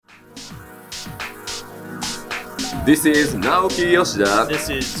This is Naoki Yoshida. This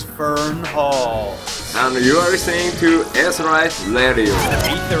is Fern Hall. And you are listening to Aetherite Radio.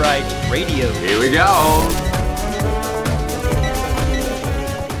 Aetherite Radio. Here we go.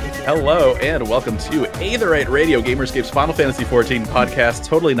 Hello and welcome to Aetherite Radio, Gamerscape's Final Fantasy XIV podcast.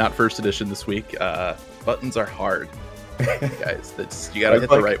 Totally not first edition this week. Buttons are hard, guys. You gotta hit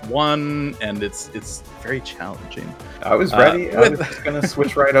the right one, and it's very challenging. I was ready. I was just gonna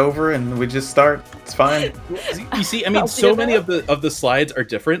switch right over, and we just start. It's fine. You see, I mean, so many of the slides are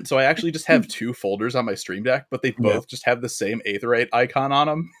different, so I actually just have two folders on my Stream Deck, but they both just have the same Aetherite icon on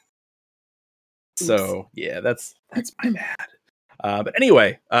them. So yeah, that's my bad. But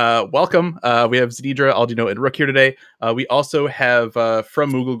anyway, welcome. We have Zenidra, Aldino, and Rook here today. We also have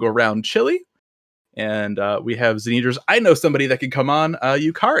from Moogle Go Round Chili, and we have Zenidra's I Know Somebody That Can Come On,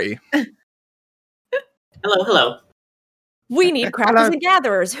 Yukari. Hello. We need crafters and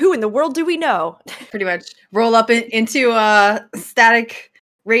gatherers. Who in the world do we know? Pretty much roll up into static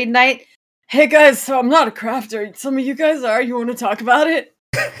raid night. Hey guys, so I'm not a crafter. Some of you guys are. You want to talk about it?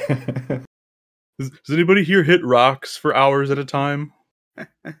 Does anybody here hit rocks for hours at a time?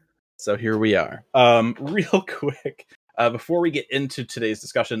 So here we are. Real quick, before we get into today's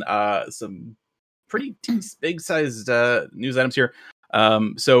discussion, some pretty big-sized news items here.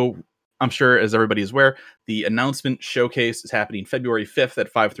 So I'm sure, as everybody is aware, the announcement showcase is happening February 5th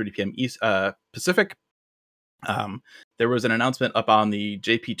at 5:30 p.m. East Pacific. There was an announcement up on the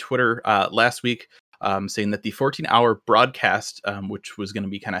JP Twitter last week saying that the 14-hour broadcast, which was going to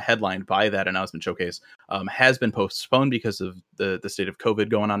be kind of headlined by that announcement showcase, has been postponed because of the state of COVID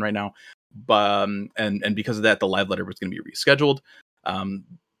going on right now. And because of that, the live letter was going to be rescheduled.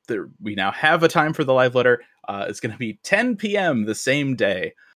 We now have a time for the live letter. It's going to be 10 p.m. the same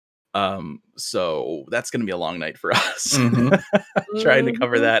day. So that's going to be a long night for us, trying to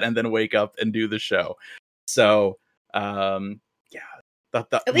cover that and then wake up and do the show. So, At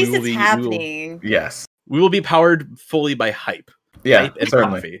least it's happening. Yes. We will be powered fully by hype. Yeah, hype and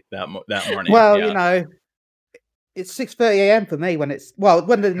certainly. coffee that morning. Well, you know, it's 6:30 a.m. for me when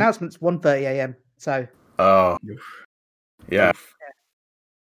the announcement's 1:30 a.m. So. Oh. Yeah.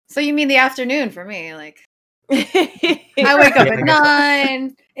 So you mean the afternoon for me? Like, I wake up at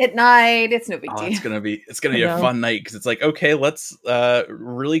 9 at night. It's no big deal. It's gonna be a fun night because it's like, okay, let's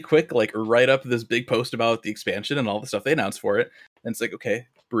really quick write up this big post about the expansion and all the stuff they announced for it. And it's like, okay,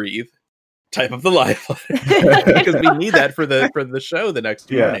 breathe, type up the live because we need that for the show the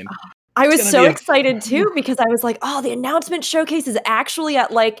next morning. I was so excited too because I was like, oh, the announcement showcase is actually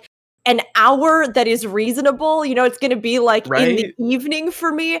at like an hour that is reasonable. You know, it's going to be like in the evening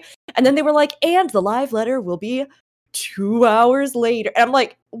for me. And then they were like, and the live letter will be 2 hours later. And I'm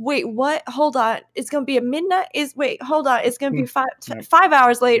like, wait, what? Hold on. It's going to be at midnight? Hold on. It's going to be 5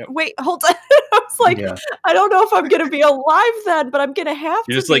 hours later. Yep. Wait, hold on. I was like, I don't know if I'm going to be alive then, but I'm going to have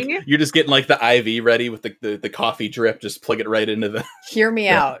to be. You're just getting like the IV ready with the coffee drip. Just plug it right into the... Hear me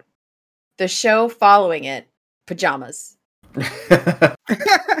out. The show following it, pajamas.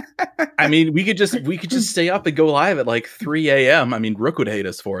 I mean, we could just stay up and go live at like 3 a.m. I mean, Rook would hate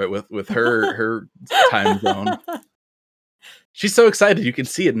us for it with her time zone. She's so excited. You can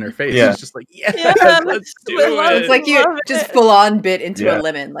see it in her face. Yeah. She's just like, let's do it. It's like you just full on bit into a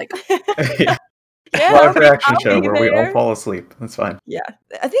lemon. Like, live reaction show where we all fall asleep. That's fine. Yeah,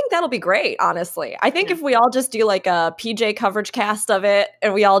 I think that'll be great, honestly. I think if we all just do like a PJ coverage cast of it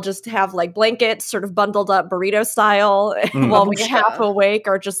and we all just have like blankets sort of bundled up burrito style while we half awake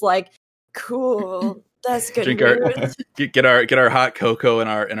or just like, cool, that's good. Get our hot cocoa in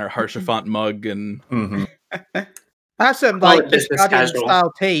our Harshafont mug and that's some like Guardian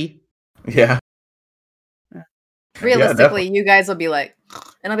style tea. Yeah. Realistically, you guys will be like,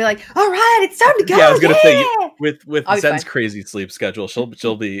 and I'll be like, all right, it's time to go. Yeah, I was gonna say with Zen's crazy sleep schedule,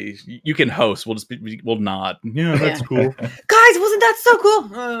 she'll be. You can host. We'll nod. Yeah, that's cool. Guys, wasn't that so cool?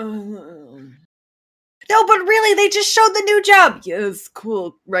 No, but really, they just showed the new job. Yes,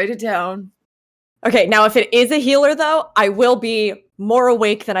 cool. Write it down. Okay, now if it is a healer, though, I will be more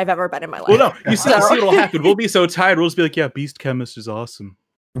awake than I've ever been in my life. Well, no, you see what'll happen. We'll be so tired. We'll just be like, yeah, Beast Chemist is awesome.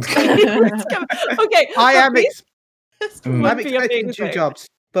 Okay, I am. I'm expecting 2 jobs,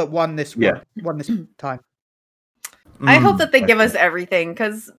 but one this time. I hope that they give us everything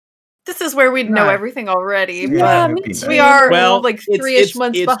because this is where we'd know everything already. Yeah, but we are like 3-ish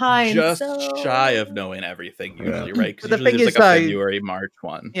months behind. Just shy of knowing everything usually, right? Because usually there's like a February, March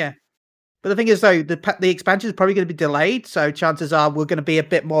one. Yeah. But the thing is, though, the expansion is probably going to be delayed, so chances are we're going to be a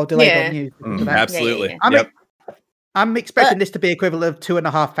bit more delayed on news. Absolutely. I'm expecting this to be equivalent of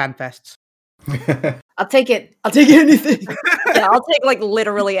 2.5 fan fests. I'll take it. I'll take anything. Yeah, I'll take like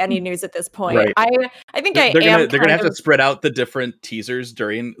literally any news at this point. Right. I think they're gonna have to spread out the different teasers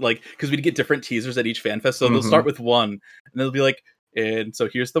during, like, because we get different teasers at each fan fest, so they'll start with one and they'll be like, and so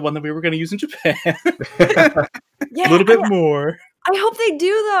here's the one that we were going to use in Japan. Yeah, A little bit more. I hope they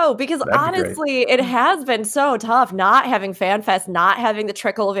do though, because honestly, it has been so tough not having FanFest, not having the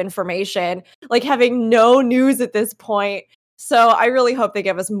trickle of information, like having no news at this point. So I really hope they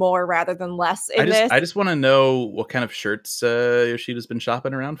give us more rather than less in this. I just want to know what kind of shirts Yoshida's been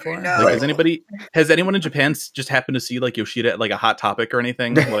shopping around for. No. Like, has anyone in Japan just happened to see like Yoshida at like a Hot Topic or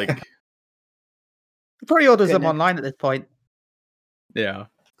anything? Like, Pre-orders them online at this point. yeah.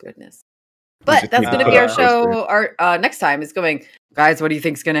 Goodness. But that's going to be put our out show. Our next time is going, guys, what do you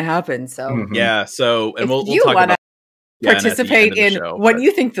think's going to happen? So Yeah. So, and if we'll you talk want to about participate in show, what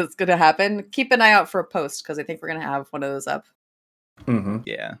you think that's going to happen, keep an eye out for a post because I think we're going to have one of those up.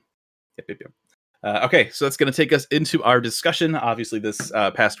 Yeah. Yep. Okay, so that's going to take us into our discussion. Obviously, this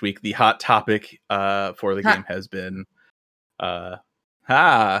past week, the hot topic for the game has been Full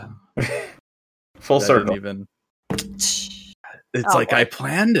circle. It's like I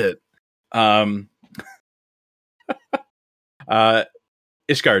planned it.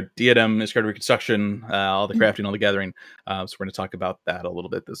 Ishgard, Diadem, Ishgard Reconstruction, all the crafting, all the gathering. So we're going to talk about that a little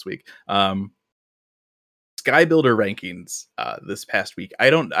bit this week. Sky Builder rankings this past week. I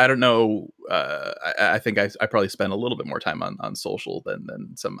don't know. I think I probably spent a little bit more time on social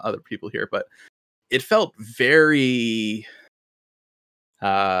than some other people here, but it felt very.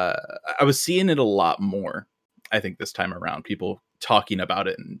 I was seeing it a lot more, I think, this time around. People talking about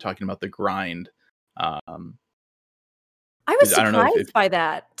it and talking about the grind. I was surprised by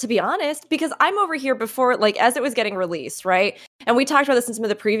that, to be honest, because I'm over here before, like, as it was getting released, right? And we talked about this in some of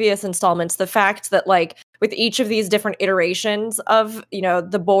the previous installments, the fact that, like, with each of these different iterations of, you know,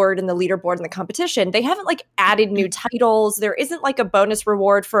 the board and the leaderboard and the competition, they haven't, like, added new titles. There isn't, like, a bonus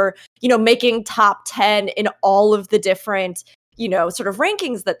reward for, you know, making top 10 in all of the different, you know, sort of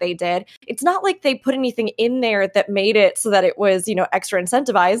rankings that they did. It's not like they put anything in there that made it so that it was, you know, extra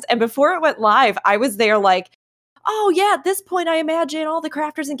incentivized. And before it went live, I was there like, oh yeah, at this point I imagine all the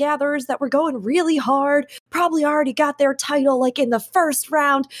crafters and gatherers that were going really hard probably already got their title like in the first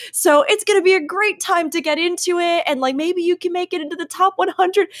round. So it's going to be a great time to get into it. And like, maybe you can make it into the top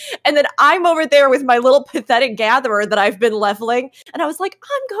 100. And then I'm over there with my little pathetic gatherer that I've been leveling. And I was like,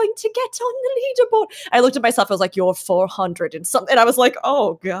 I'm going to get on the leaderboard. I looked at myself. I was like, you're 400 and something. And I was like,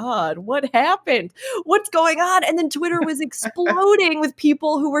 oh God, what happened? What's going on? And then Twitter was exploding with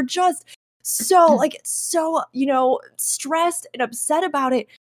people who were just so, you know, stressed and upset about it.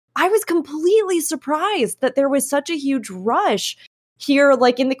 I was completely surprised that there was such a huge rush here,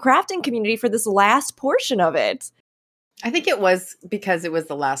 like in the crafting community for this last portion of it. I think it was because it was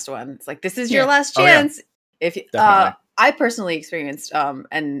the last one. It's like, this is your last chance. If I personally experienced,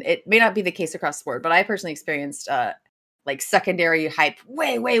 and it may not be the case across the board, but I personally experienced like secondary hype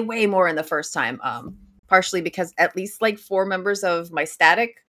way more in the first time. Partially because at least like 4 members of my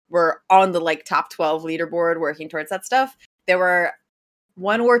static were on the like top 12 leaderboard working towards that stuff. There were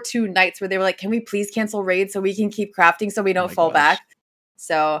 1 or 2 nights where they were like, can we please cancel raids so we can keep crafting so we don't fall back?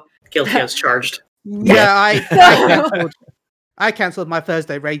 So guilty as charged. Yeah, I cancelled my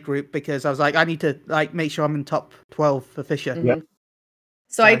Thursday raid group because I was like, I need to like make sure I'm in top 12 for Fisher. Mm-hmm.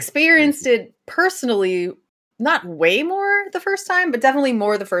 So I experienced it personally, not way more the first time, but definitely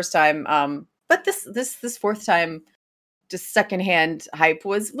more the first time. But this fourth time, just secondhand hype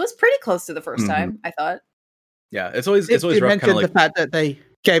was pretty close to the first time, I thought. Yeah, it's always rough. Mentioned like the fact that they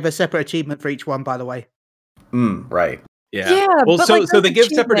gave a separate achievement for each one, by the way. Right. Yeah. Well, so they give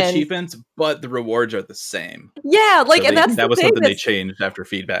separate achievements, but the rewards are the same. Yeah, like, so and that's that was the thing something they changed after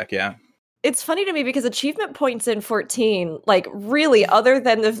feedback. Yeah. It's funny to me because achievement points in 14, like really, other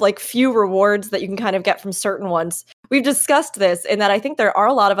than the like few rewards that you can kind of get from certain ones, we've discussed this in that I think there are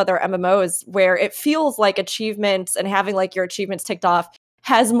a lot of other MMOs where it feels like achievements and having like your achievements ticked off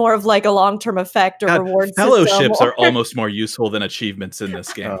has more of like a long-term effect or reward fellowships system. are almost more useful than achievements in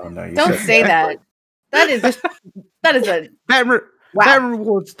this game. Oh, no, Don't say that. That is a Better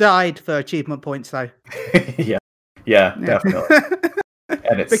rewards died for achievement points, though. yeah, definitely.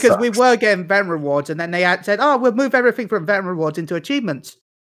 And because we were getting veteran rewards, and then they had said, "Oh, we'll move everything from veteran rewards into achievements,"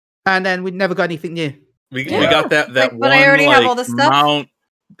 and then we never got anything new. We got that like, one but I already have all the stuff. Mount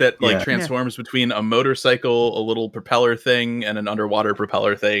that like transforms between a motorcycle, a little propeller thing, and an underwater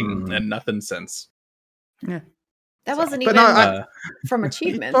propeller thing, and nothing since. Yeah, that wasn't even from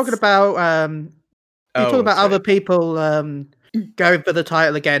achievements. Talking about other people going for the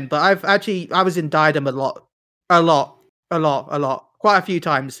title again, but I was in Diadem a lot, quite a few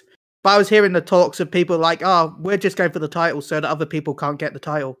times, But I was hearing the talks of people like, oh, we're just going for the title so that other people can't get the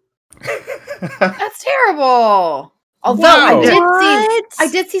title. That's terrible. Although I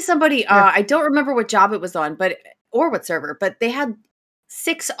did see somebody, I don't remember what job it was on, or what server, but they had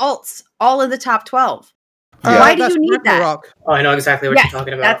 6 alts all in the top 12. Why do you need that? Oh, I know exactly what you're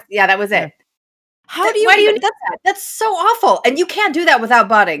talking about. That was it. Why do you need that? That's so awful. And you can't do that without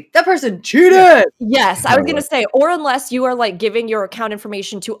botting. That person cheated. Yes, I was going to say, or unless you are like giving your account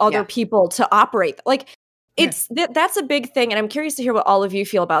information to other people to operate. Like, that's a big thing. And I'm curious to hear what all of you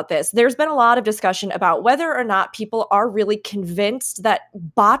feel about this. There's been a lot of discussion about whether or not people are really convinced that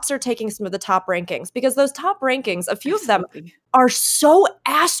bots are taking some of the top rankings, because those top rankings, a few of them are so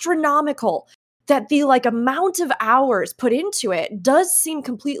astronomical that the like amount of hours put into it does seem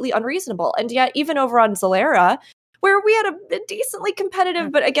completely unreasonable. And yet, even over on Zalera, where we had a decently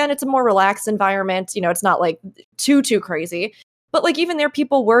competitive, but again, it's a more relaxed environment. You know, it's not like too crazy. But like even there,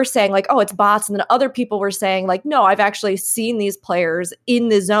 people were saying like, oh, it's bots. And then other people were saying like, no, I've actually seen these players in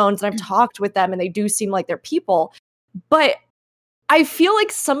the zones and I've talked with them and they do seem like they're people. But I feel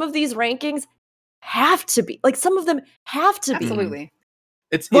like some of these rankings have to be, like some of them have to be. Absolutely.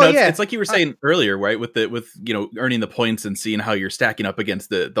 It's it's like you were saying earlier, right? With earning the points and seeing how you're stacking up against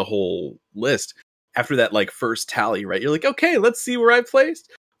the whole list. After that like first tally, right? You're like, okay, let's see where I placed.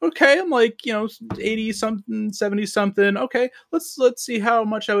 Okay, I'm like 80 something, 70 something. Okay, let's see how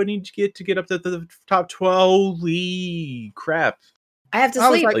much I would need to get up to the top 12. Crap! I have to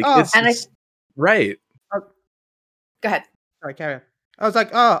sleep. Right. Go ahead. Sorry, carry on. I was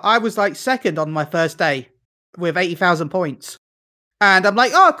like, I was like second on my first day with 80,000 points. And I'm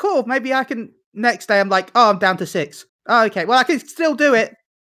like, oh, cool. Maybe I can. Next day, I'm like, I'm down to 6. Oh, okay. Well, I can still do it.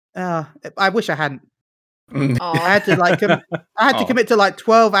 I wish I hadn't. I had to like, commit to like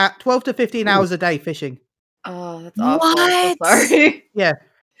 12 to 15 hours a day fishing. Oh, that's awful. I'm so sorry. Yeah,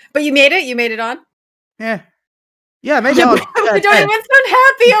 but you made it. You made it on. Yeah, maybe. I don't even sound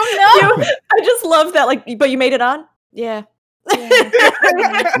happy. Oh no! I just love that. Like, but you made it on. Yeah.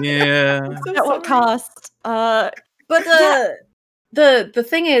 Yeah. At what cost? But the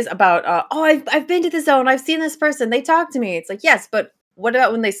thing is about I've been to the zone. I've seen this person. They talk to me. It's like, yes, but what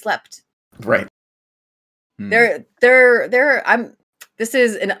about when they slept? Right. This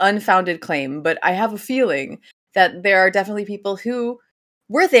is an unfounded claim, but I have a feeling that there are definitely people who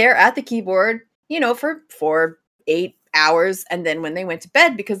were there at the keyboard, for 8 hours, and then when they went to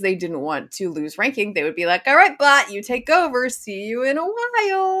bed because they didn't want to lose ranking, they would be like, all right, bot, you take over. See you in a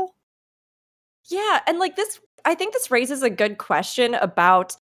while. Yeah, and like this, I think this raises a good question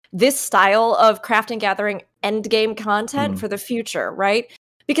about this style of craft and gathering endgame content for the future, right?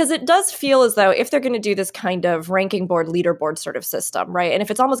 Because it does feel as though if they're going to do this kind of ranking board, leaderboard sort of system, right? And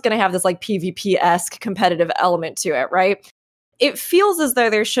if it's almost going to have this like PvP-esque competitive element to it, right? It feels as though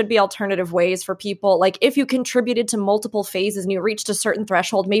there should be alternative ways for people. Like if you contributed to multiple phases and you reached a certain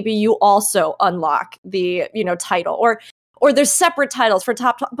threshold, maybe you also unlock the, title or there's separate titles for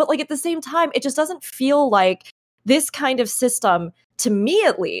top, but like at the same time, it just doesn't feel like this kind of system, to me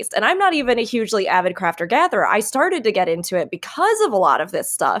at least, and I'm not even a hugely avid crafter gatherer. I started to get into it because of a lot of this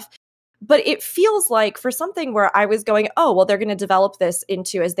stuff. But it feels like for something where I was going, oh, well, they're going to develop this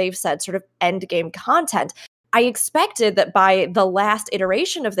into, as they've said, sort of end game content. I expected that by the last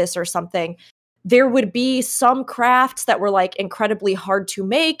iteration of this or something, there would be some crafts that were like incredibly hard to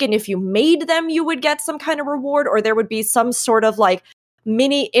make. And if you made them, you would get some kind of reward, or there would be some sort of like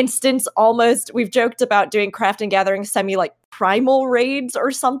mini instance almost. We've joked about doing craft and gathering semi like primal raids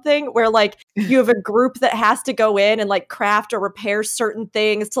or something where like you have a group that has to go in and like craft or repair certain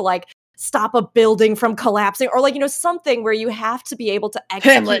things to like stop a building from collapsing, or like something where you have to be able to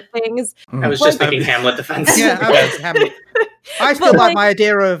execute things. I was just thinking Hamlet defense. Yeah, Hamlet. I still like my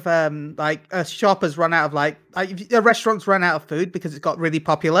idea of like a shop has run out of like a restaurant's run out of food because it's got really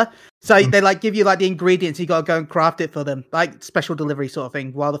popular. So they like give you like the ingredients, you gotta go and craft it for them, like special delivery sort of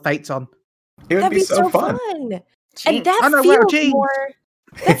thing while the fate's on. It would That'd be so fun. And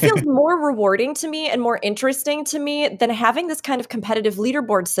that feels more rewarding to me and more interesting to me than having this kind of competitive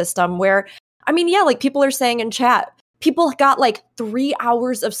leaderboard system where, I mean, yeah, like people are saying in chat, people got like 3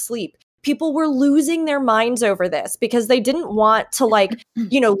 hours of sleep. People were losing their minds over this because they didn't want to like,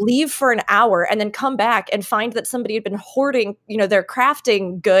 leave for an hour and then come back and find that somebody had been hoarding, their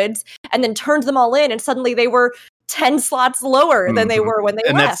crafting goods and then turned them all in. And suddenly they were 10 slots lower than they were when they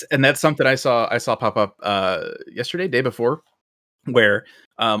left. That's something I saw pop up yesterday, day before, where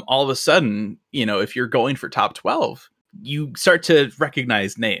all of a sudden, if you're going for top 12, you start to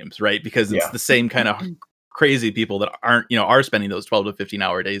recognize names, right? Because it's the same kind of crazy people that are spending those 12 to 15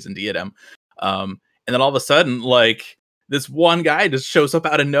 hour days in diadem. And then all of a sudden, like this one guy just shows up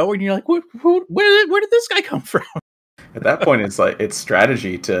out of nowhere, and you're like, where did this guy come from? At that point, it's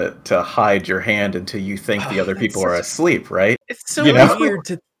strategy to hide your hand until you think the other people are asleep, right? It's so weird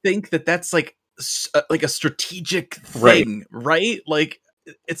to think that that's like a strategic thing, right? Like,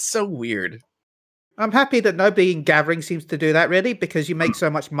 it's so weird. I'm happy that nobody in Gathering seems to do that, really, because you make so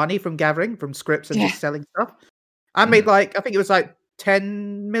much money from Gathering, from scripts and just selling stuff. I made I think it was like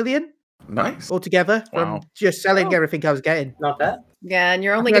 10 million altogether from just selling everything I was getting. Not bad. Yeah, and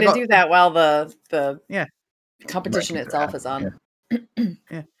you're only going to do that while the competition itself is on.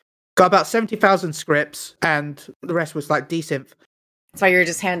 Yeah. Got about 70,000 scripts, and the rest was like desynth. That's why you're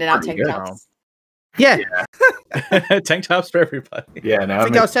just handing out tank tops. Yeah. Tank tops for everybody. Yeah, I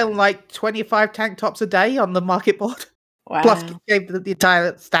think I was selling like 25 tank tops a day on the market board. Wow. Plus gave the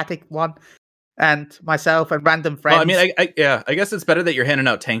entire static one and myself and random friends. Well, I mean, I guess it's better that you're handing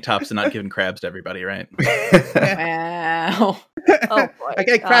out tank tops and not giving crabs to everybody, right? Wow. Oh boy. I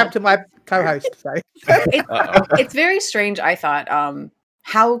gave crab to my co-host. So. It's very strange, I thought,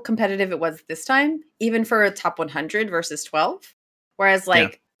 how competitive it was this time, even for a top 100 versus 12. Whereas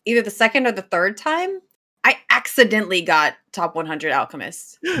either the second or the third time, I accidentally got top 100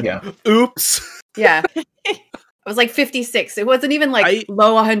 Alchemist. Yeah. Oops. Yeah. It was like 56. It wasn't even like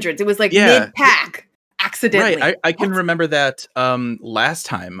low 100s. It was like mid-pack accidentally. Right. I can remember that last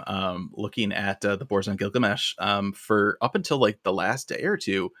time looking at the boards on Gilgamesh for up until like the last day or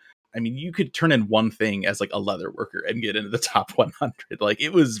two. I mean, you could turn in one thing as like a leather worker and get into the top 100. Like,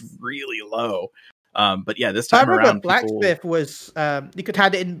 it was really low. But yeah, this time around, blacksmith was you could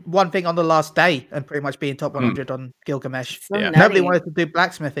have it in one thing on the last day and pretty much be in top 100 on Gilgamesh. So Nobody wanted to do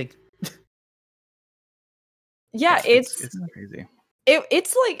blacksmithing. Yeah, it's crazy.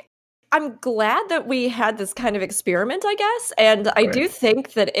 It's like, I'm glad that we had this kind of experiment, I guess, and I do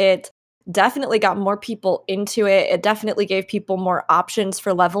think that it definitely got more people into it. It definitely gave people more options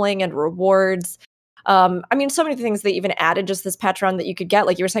for leveling and rewards. I mean, so many things they even added just this patch run that you could get,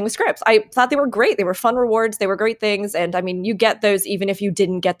 like you were saying with scripts. I thought they were great. They were fun rewards. They were great things. And I mean, you get those even if you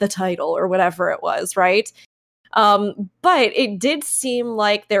didn't get the title or whatever it was, right? But it did seem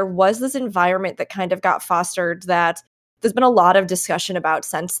like there was this environment that kind of got fostered that there's been a lot of discussion about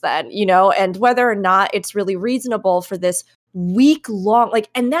since then, you know, and whether or not it's really reasonable for this week-long, like,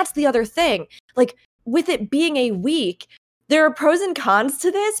 and that's the other thing, like, with it being a week, there are pros and cons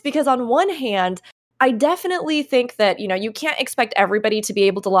to this, because on one hand, I definitely think that, you know, you can't expect everybody to be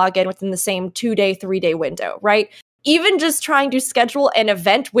able to log in within the same 2-day, 3-day window, right? Even just trying to schedule an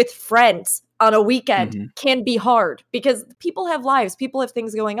event with friends on a weekend can be hard, because people have lives, people have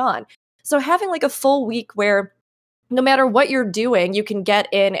things going on. So having like a full week where no matter what you're doing, you can get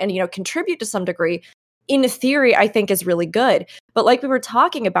in and, you know, contribute to some degree, in theory, I think is really good. But like we were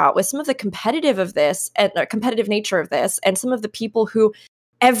talking about with some of the competitive nature of this, and some of the people who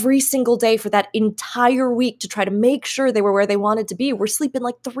every single day for that entire week to try to make sure they were where they wanted to be were sleeping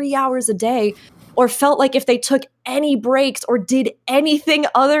like 3 hours a day, or felt like if they took any breaks or did anything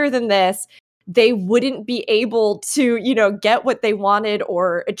other than this, they wouldn't be able to, you know, get what they wanted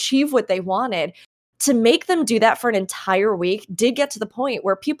or achieve what they wanted. To make them do that for an entire week did get to the point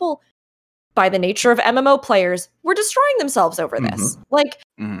where people, by the nature of MMO players, were destroying themselves over this. Like,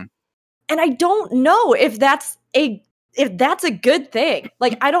 and I don't know if that's a good thing.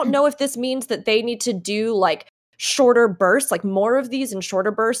 Like, I don't know if this means that they need to do like shorter bursts, like more of these in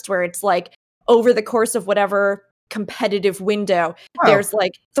shorter bursts, where it's like over the course of whatever competitive window, there's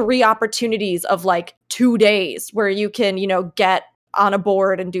like 3 opportunities of like 2 days where you can, you know, get on a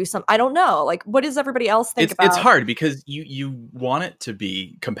board and do some. I don't know. Like, what does everybody else think about? It's hard because you want it to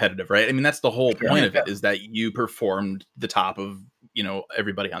be competitive, right? I mean, that's the whole point of it, is that you performed the top of, you know,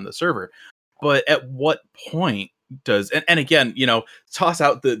 everybody on the server. But at what point does, and again, you know, toss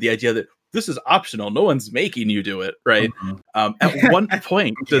out the idea that this is optional, no one's making you do it, right? At one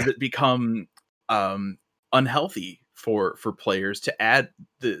point does it become unhealthy for players to add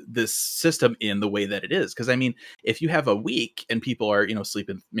this system in the way that it is? Because I mean, if you have a week and people are, you know,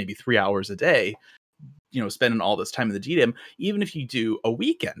 sleeping maybe 3 hours a day, you know, spending all this time in the DDM, even if you do a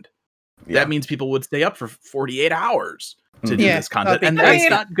weekend, that means people would stay up for 48 hours to do this content, and that's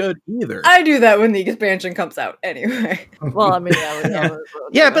not good either. I do that when the expansion comes out anyway. Well, I mean,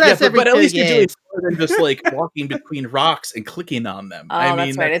 but at least you're doing more than just like walking between rocks and clicking on them. Oh, I mean,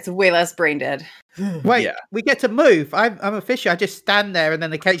 that's right. It's way less brain dead. Wait, we get to move. I'm a fisher. I just stand there, and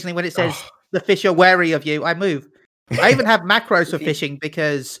then occasionally when it says the fish are wary of you, I move. I even have macros for fishing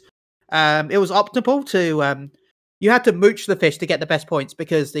because it was optimal to you had to mooch the fish to get the best points,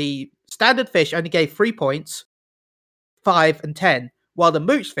 because the standard fish only gave 3 points, 5 and 10, while the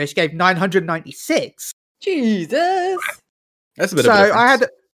mooch fish gave 996. Jesus. That's a bit of a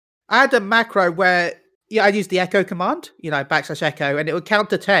difference. I had a macro where I used the echo command, \echo, and it would count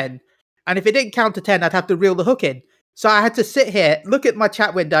to 10. And if it didn't count to 10, I'd have to reel the hook in. So I had to sit here, look at my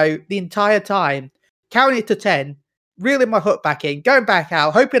chat window the entire time, counting it to 10, reeling my hook back in, going back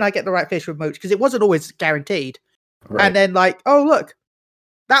out, hoping I get the right fish with mooch, because it wasn't always guaranteed. Right. And then oh look,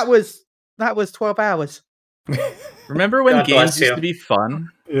 that was 12 hours. Remember when games used to be fun?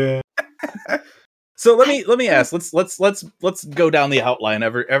 Yeah. So let me ask. Let's go down the outline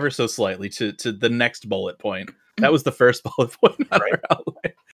ever so slightly to the next bullet point. That was the first bullet point on our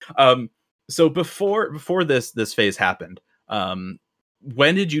outline. So before this phase happened,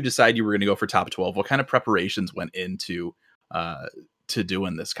 when did you decide you were going to go for top 12? What kind of preparations went into to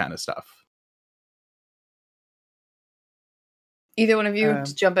doing this kind of stuff? Either one of you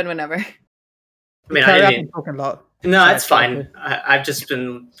jump in whenever. I mean, I've been talking a lot. No, it's fine. I've just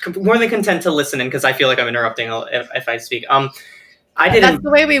been more than content to listen in because I feel like I'm interrupting if I speak. That's the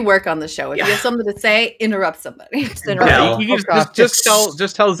way we work on the show. If you have something to say, interrupt somebody. Just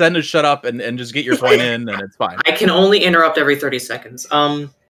tell Zen to shut up and just get your point in, and it's fine. I can only interrupt every 30 seconds. I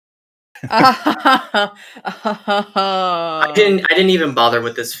didn't even bother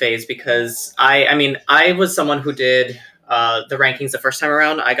with this phase because I was someone who did the rankings the first time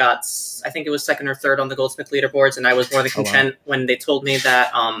around. I think it was second or third on the Goldsmith leaderboards, and I was more than content when they told me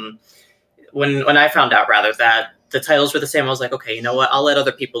that when I found out rather that the titles were the same. I was like, okay, you know what? I'll let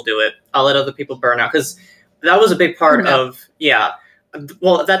other people do it. I'll let other people burn out because that was a big part of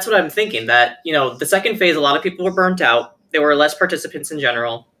Well, that's what I'm thinking. That the second phase, a lot of people were burnt out. There were less participants in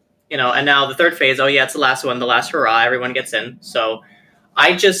general. And now the third phase, it's the last one, the last hurrah, everyone gets in. So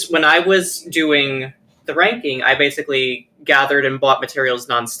when I was doing the ranking, I basically gathered and bought materials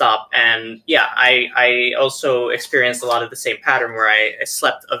nonstop. And I also experienced a lot of the same pattern where I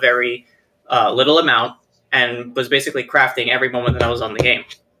slept a very little amount and was basically crafting every moment that I was on the game.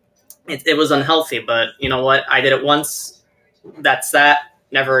 It was unhealthy, but you know what? I did it once. That's that.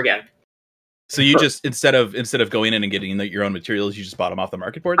 Never again. So you just instead of going in and getting your own materials, you just bought them off the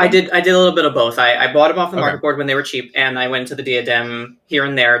market board? Then? I did a little bit of both. I bought them off the market board when they were cheap, and I went to the Diadem here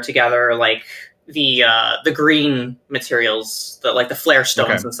and there to gather like the green materials, the flare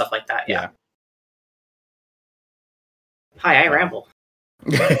stones and stuff like that. Yeah. Hi, I ramble.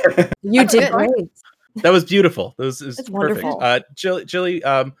 You did great. That was beautiful. It's wonderful. Perfect. Jilly,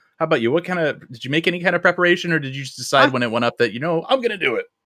 how about you? Did you make any kind of preparation, or did you just decide when it went up that I'm going to do it?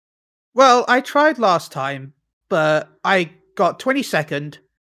 Well, I tried last time, but I got 22nd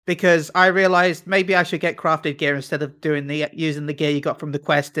because I realized maybe I should get crafted gear instead of using the gear you got from the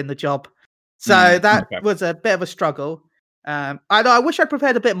quest in the job. So that was a bit of a struggle. I wish I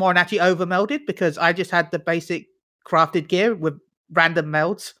prepared a bit more and actually over-melded because I just had the basic crafted gear with random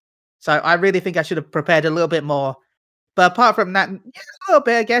melds. So I really think I should have prepared a little bit more. But apart from that, a little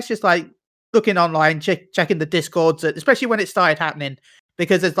bit, I guess, just like looking online, checking the Discords, especially when it started happening.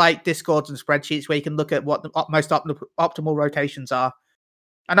 Because there's like Discords and spreadsheets where you can look at what the most optimal rotations are.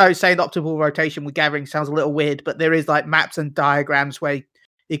 I know saying optimal rotation with gathering sounds a little weird, but there is like maps and diagrams where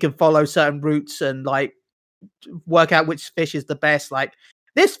you can follow certain routes and like work out which fish is the best. Like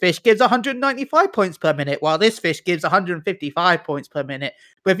this fish gives 195 points per minute, while this fish gives 155 points per minute.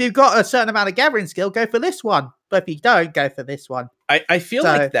 But if you've got a certain amount of gathering skill, go for this one. But if you don't, go for this one. I feel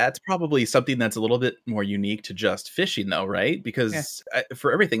like that's probably something that's a little bit more unique to just fishing, though, right? Because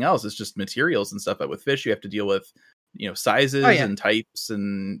for everything else, it's just materials and stuff. But with fish, you have to deal with, sizes and types.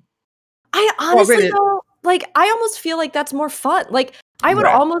 And I honestly, I almost feel like that's more fun. Like, I would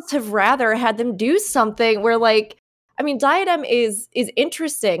almost have rather had them do something where, Diadem is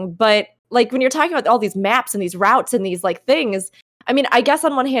interesting, but like when you're talking about all these maps and these routes and these like things, I guess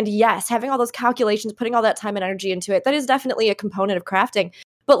on one hand, yes, having all those calculations, putting all that time and energy into it, that is definitely a component of crafting.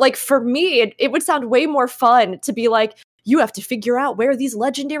 But like for me, it would sound way more fun to be like, you have to figure out where these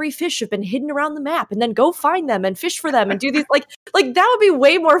legendary fish have been hidden around the map and then go find them and fish for them and do these like that would be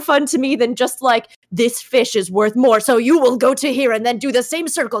way more fun to me than just like this fish is worth more. So you will go to here and then do the same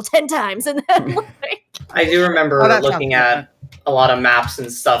circle 10 times. And then I do remember looking at a lot of maps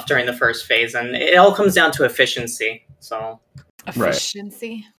and stuff during the first phase, and it all comes down to efficiency. So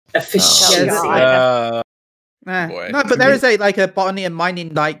efficiency. No, but there is a botany and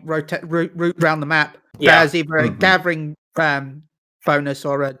mining route around the map. Yeah. There's either a gathering bonus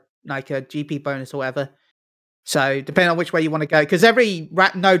or a GP bonus or whatever. So depending on which way you want to go, because every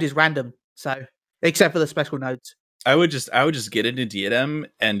node is random. So except for the special nodes. I would just get into Diadem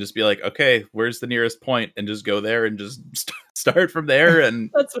and just be like, okay, where's the nearest point, and just go there and just start from there. And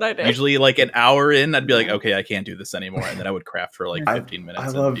that's what I did. Usually, like an hour in, I'd be like, okay, I can't do this anymore, and then I would craft for like 15 minutes. I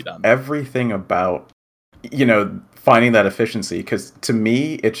love and be done. Everything about finding that efficiency, because to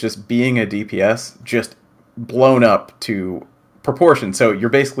me, it's just being a DPS just blown up to proportion. So you're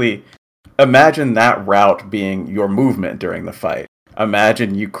basically, imagine that route being your movement during the fight.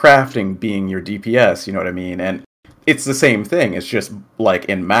 Imagine you crafting being your DPS, you know what I mean? And it's the same thing. It's just like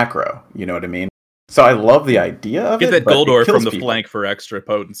in macro, you know what I mean? So I love the idea of Get it. Get that Goldor from the people. flank for extra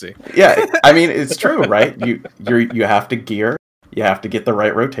potency. Yeah, I mean, it's true, right? You have to gear. You have to get the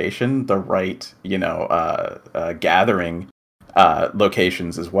right rotation, the right, gathering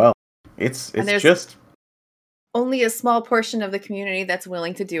locations as well. It's just only a small portion of the community that's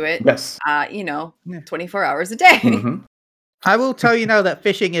willing to do it. Yes. 24 hours a day. Mm-hmm. I will tell you now that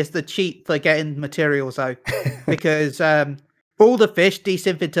fishing is the cheat for getting materials, though, because all the fish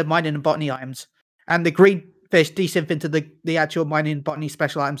desynth into mining and botany items, and the green fish desynth into the actual mining and botany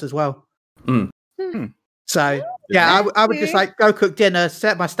special items as well. So yeah, I would just like go cook dinner,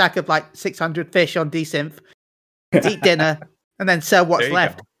 set my stack of like 600 fish on desynth, eat dinner, and then sell what's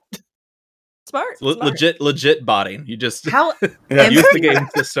left. Go. Smart. Legit botting. You just how use the game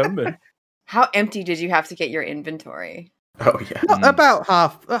system. How empty did you have to get your inventory? Oh yeah, about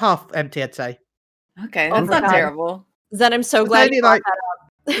half empty, I'd say. Okay, that's not terrible. Zen, I'm so glad you brought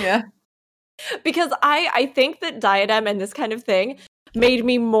that up. Yeah, because I think that Diadem and this kind of thing made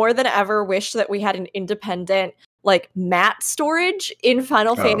me more than ever wish that we had an independent like mat storage in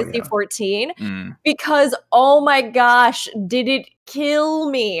Final Fantasy XIV, because oh my gosh, did it kill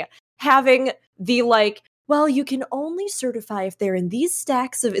me having the like, well, you can only certify if they're in these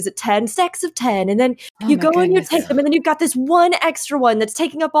stacks of, is it 10 stacks of 10? And then you go and you take them, and then you've got this one extra one that's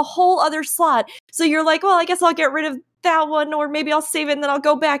taking up a whole other slot. So you're like, well, I guess I'll get rid of that one, or maybe I'll save it and then I'll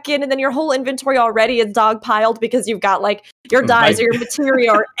go back in, and then your whole inventory already is dogpiled because you've got like your dyes or your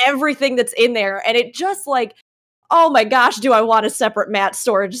materia or everything that's in there. And it just like, oh my gosh, do I want a separate mat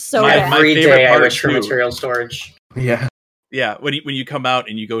storage so bad. Every day I wish for material storage. Yeah. Yeah, when you come out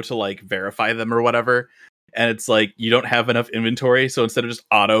and you go to like verify them or whatever, and it's like you don't have enough inventory, so instead of just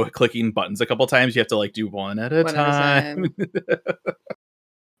auto clicking buttons a couple times, you have to like do one at a time.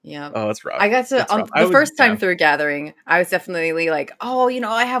 Yeah. Oh, that's rough. I got to the first time through gathering, I was definitely like, oh,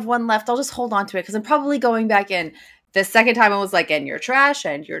 I have one left. I'll just hold on to it because I'm probably going back in. The second time I was like, and you're trash.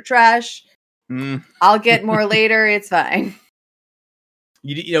 I'll get more later. It's fine.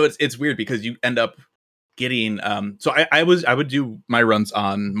 It's weird because you end up getting so I would do my runs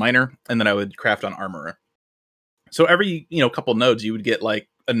on miner, and then I would craft on armorer. So every couple nodes you would get like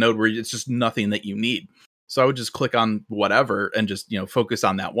a node where it's just nothing that you need. So I would just click on whatever and just focus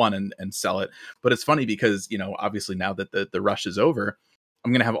on that one and sell it. But it's funny because obviously now that the rush is over,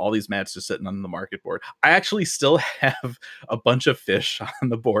 I'm gonna have all these mats just sitting on the market board. I actually still have a bunch of fish on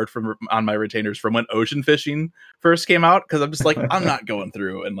the board on my retainers from when ocean fishing first came out, because I'm just like, I'm not going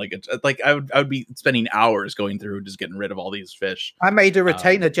through and I would be spending hours going through just getting rid of all these fish. I made a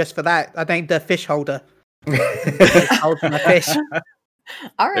retainer just for that. I named the fish holder. Hold my fish.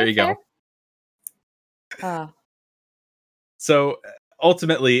 All right, there you go. So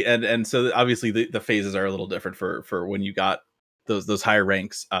ultimately, and so obviously the phases are a little different for when you got those higher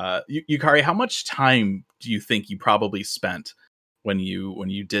ranks. Yukari, how much time do you think you probably spent when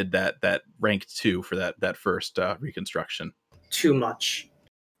you did that rank 2 for that first reconstruction? Too much.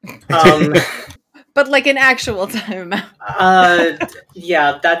 But like an actual time.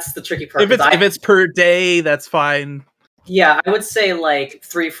 Yeah, that's the tricky part. If it's per day, that's fine. Yeah, I would say like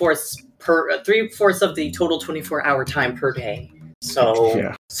 3/4 of the total 24-hour time per day.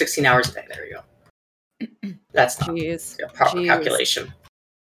 So 16 hours a day. There you go. That's not a proper calculation.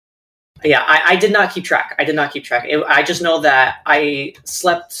 Yeah, I did not keep track. I just know that I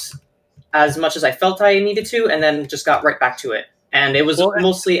slept as much as I felt I needed to, and then just got right back to it. And it was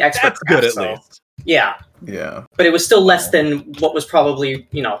mostly expert. That's good at least. Yeah. Yeah. But it was still less than what was probably,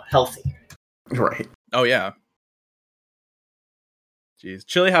 healthy. Right. Oh, yeah. Jeez.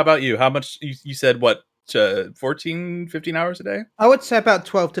 Chili, how about you? How much, you said, what, 14, 15 hours a day? I would say about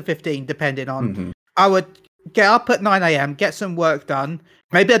 12 to 15, depending on. Mm-hmm. I would get up at 9 a.m., get some work done.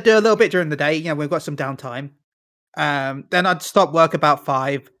 Maybe I'd do a little bit during the day. We've got some downtime. Then I'd stop work about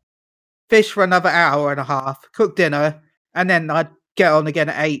 5, fish for another hour and a half, cook dinner, and then I'd get on again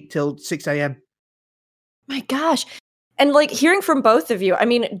at 8 till 6 a.m. My gosh. And like hearing from both of you, I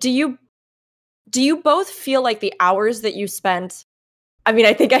mean, do you both feel like the hours that you spent, I mean,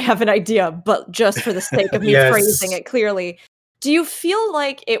 I think I have an idea, but just for the sake of me phrasing it clearly, do you feel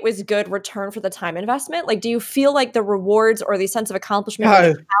like it was good return for the time investment? Like, do you feel like the rewards or the sense of accomplishment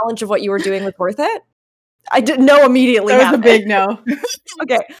or the challenge of what you were doing was worth it? I didn't know immediately. That was a big no.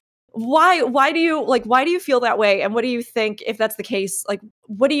 Okay. Why do you feel that way? And what do you think, if that's the case, like,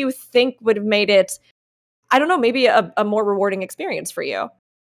 what do you think would have made it I don't know, maybe a more rewarding experience for you.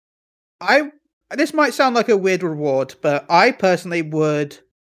 This might sound like a weird reward, but I personally would.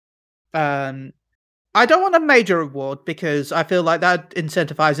 I don't want a major reward because I feel like that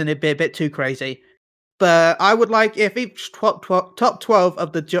incentivizing it be a bit too crazy. But I would like if each top 12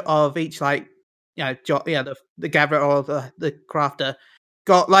 of each the gatherer or the crafter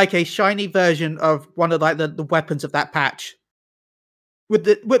got like a shiny version of one of like the weapons of that patch.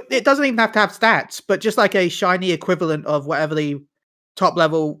 It doesn't even have to have stats, but just like a shiny equivalent of whatever the top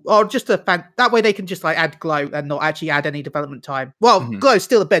level, or just that way they can just like add glow and not actually add any development time. Well, glow's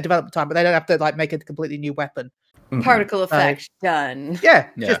still a bit of development time, but they don't have to like make a completely new weapon. Particle effect done. Yeah.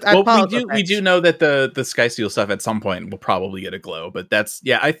 Just we do know that the Skysteel stuff at some point will probably get a glow, but that's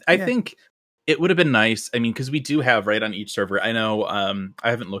I think it would have been nice. I mean, because we do have right on each server. I know I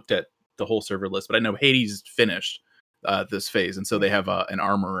haven't looked at the whole server list, but I know Hades finished this phase, and so they have an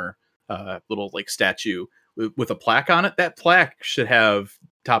armorer little like statue with a plaque on it. That plaque should have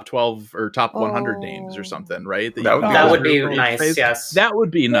top 12 or top 100 names or something, right? That would be nice. Phase. Yes, that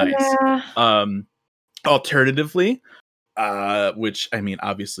would be nice. Yeah. Alternatively, which I mean,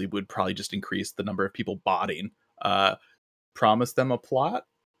 obviously would probably just increase the number of people botting. Promise them a plot.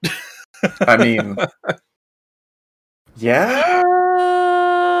 I mean, yeah.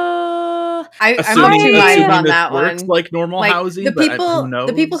 I'm not too minds on that one. Like normal housing, the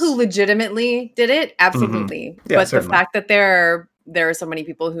people who legitimately did it, absolutely. Mm-hmm. Yeah, but certainly. The fact that there are so many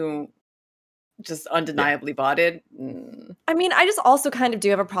people who just undeniably bought it. I mean, I just also kind of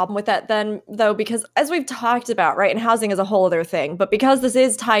do have a problem with that then, though, because as we've talked about, right, and housing is a whole other thing, but because this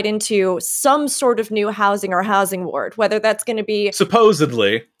is tied into some sort of new housing or housing ward, whether that's going to be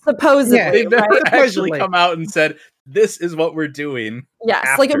supposedly, they've never actually come out and said this is what we're doing. Yes,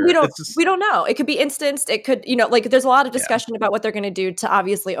 after. Like we don't know. It could be instanced. It could, like there's a lot of discussion about what they're going to do to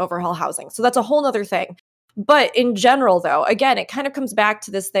obviously overhaul housing. So that's a whole other thing. But in general, though, again, it kind of comes back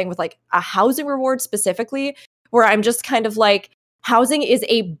to this thing with like a housing reward specifically, where I'm just kind of like, housing is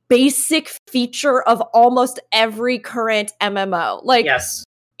a basic feature of almost every current MMO. Like, yes.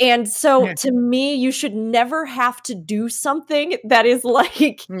 And so to me, you should never have to do something that is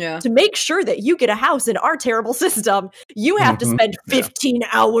like to make sure that you get a house in our terrible system. You have to spend 15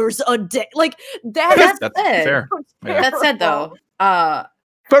 hours a day. Like that's fair. That said, though, but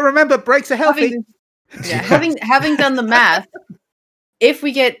remember, breaks are healthy. Having done the math, if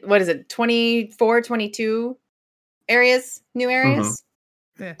we get 24, 22 areas, new areas,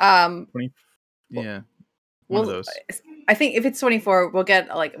 one of those. I think if it's 24, we'll get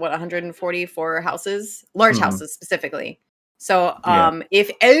like 144 houses, large houses specifically. So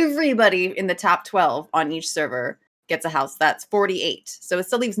if everybody in the top 12 on each server gets a house, that's 48. So it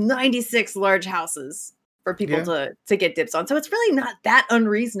still leaves 96 large houses for people to get dips on. So it's really not that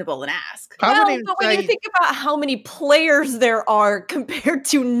unreasonable an ask. But when you think about how many players there are compared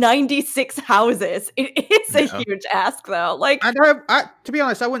to 96 houses, it is a huge ask, though. Like, I, to be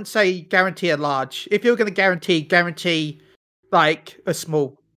honest, I wouldn't say guarantee a large. If you're going to guarantee like a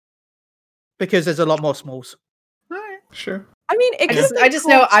small, because there's a lot more smalls. All right, sure. I mean, I just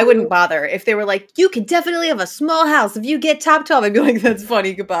know I wouldn't bother if they were like, you could definitely have a small house if you get top 12. I'd be like, that's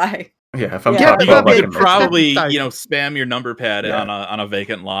funny. Goodbye. Yeah, if I'm top 12, you could probably spam your number pad on a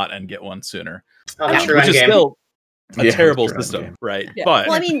vacant lot and get one sooner, which is still a terrible system, right? Yeah. But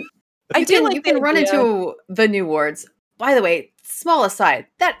well, I mean, you can run into the new wards. By the way, small aside,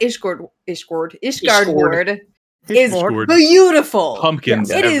 that Ishgard ward is beautiful.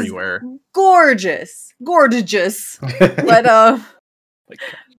 Pumpkins everywhere, gorgeous.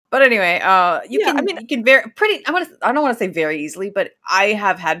 But anyway, you can very pretty. I don't want to say very easily, but I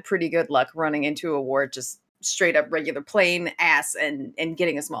have had pretty good luck running into a ward just straight up regular plain ass and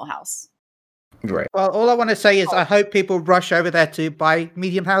getting a small house. Right. Well, all I want to say is I hope people rush over there to buy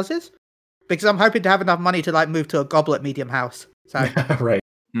medium houses, because I'm hoping to have enough money to like move to a goblet medium house. So right.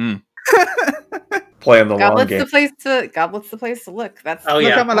 Playing the long game. Goblet's the place to look. That's look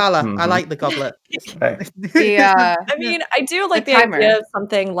at Malala. I like the goblet. I mean, I do like the idea of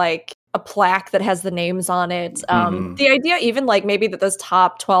something like a plaque that has the names on it. The idea even like maybe that those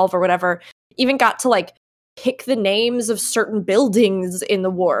top 12 or whatever even got to like pick the names of certain buildings in the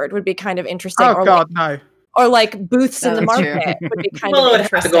ward would be kind of interesting. Oh, God, no. Or like booths in the market would be kind of interesting. Well, it would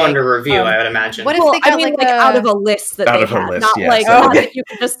have to go under review, I would imagine. What if they got like out of a list that they had, not like not that you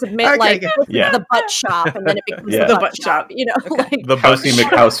could just submit the butt shop and then it becomes the butt shop. You know, like the Bosie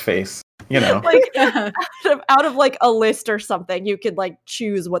McHouse face. You know, like out of like a list or something, you could like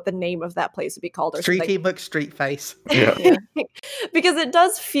choose what the name of that place would be called or something. Streety McStreet face. Yeah. Because it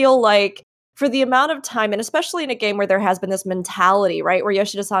does feel like for the amount of time, and especially in a game where there has been this mentality, right, where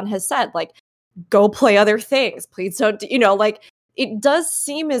Yoshida-san has said like, go play other things. Please don't, like it does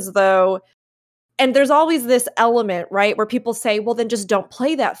seem as though, and there's always this element, right, where people say, well, then just don't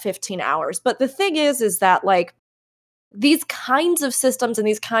play that 15 hours. But the thing is that like these kinds of systems and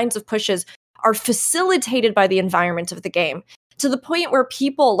these kinds of pushes are facilitated by the environment of the game, to the point where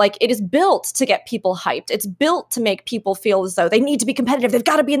people, like, it is built to get people hyped. It's built to make people feel as though they need to be competitive. They've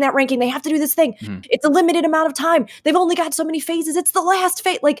got to be in that ranking. They have to do this thing. It's a limited amount of time. They've only got so many phases. It's the last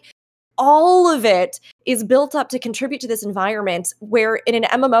phase. Like, all of it is built up to contribute to this environment where in an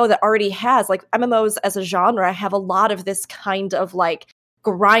MMO that already has, like, MMOs as a genre have a lot of this kind of, like,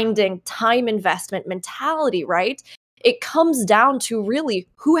 grinding, time investment mentality, right? It comes down to really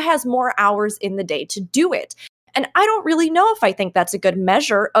who has more hours in the day to do it. And I don't really know if I think that's a good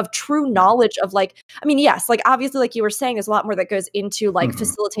measure of true knowledge of, like, I mean, yes, like, obviously, like you were saying, there's a lot more that goes into, like,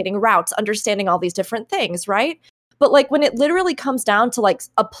 facilitating routes, understanding all these different things, right? But, like, when it literally comes down to, like,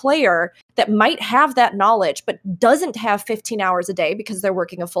 a player that might have that knowledge but doesn't have 15 hours a day because they're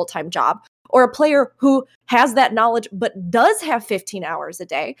working a full-time job, or a player who has that knowledge but does have 15 hours a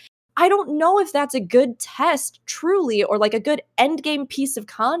day, I don't know if that's a good test, truly, or, like, a good endgame piece of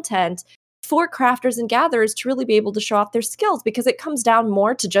content for crafters and gatherers to really be able to show off their skills, because it comes down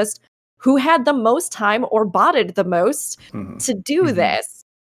more to just who had the most time or botted the most to do this.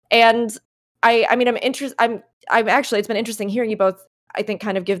 And I mean, I'm actually, it's been interesting hearing you both, I think,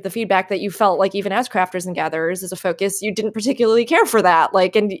 kind of give the feedback that you felt like even as crafters and gatherers as a focus, you didn't particularly care for that.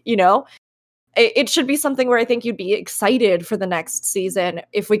 Like, and it should be something where I think you'd be excited for the next season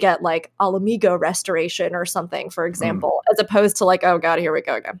if we get like Alamigo restoration or something, for example, as opposed to like, oh God, here we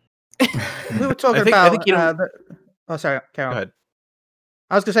go again. We were talking about. Oh, sorry, Carol. Go ahead.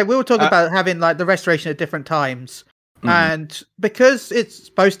 I was going to say we were talking about having like the restoration at different times, and because it's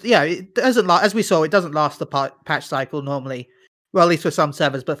supposed to, it doesn't as we saw, it doesn't last the patch cycle normally. Well, at least for some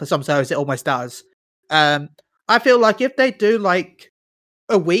servers, but for some servers it almost does. I feel like if they do like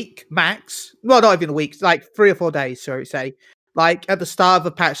a week max, well, not even a week, like 3 or 4 days, shall we say, like at the start of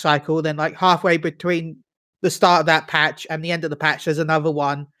a patch cycle, then like halfway between the start of that patch and the end of the patch, there's another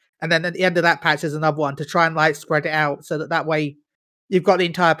one. And then at the end of that patch, there's another one to try and like spread it out so that way you've got the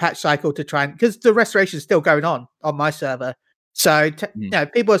entire patch cycle to try and, because the restoration is still going on my server. So,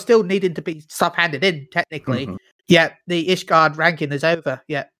 people are still needing to be stuff handed in technically. Yet the Ishgard ranking is over.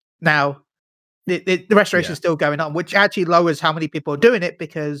 Yet now the restoration is still going on, which actually lowers how many people are doing it,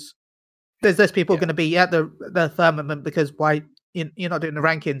 because there's less people going to be at the firmament, because why you're not doing the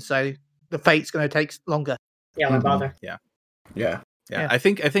ranking. So the fate's going to take longer. Yeah, why bother? Yeah. I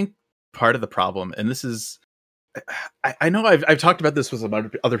think part of the problem, and this is, I know I've talked about this with some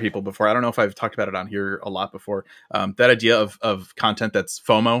other people before. I don't know if I've talked about it on here a lot before. That idea of content that's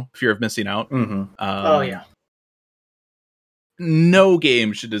FOMO, fear of missing out. No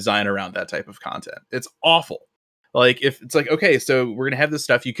game should design around that type of content. It's awful. Like, if it's like, okay, so we're gonna have this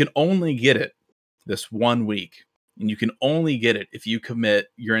stuff, you can only get it this 1 week. And you can only get it if you commit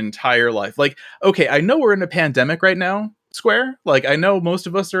your entire life. Like, okay, I know we're in a pandemic right now, Square. Like, I know most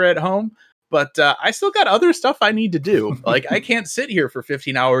of us are at home, but I still got other stuff I need to do. Like, I can't sit here for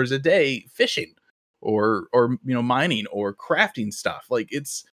 15 hours a day fishing or mining or crafting stuff. Like,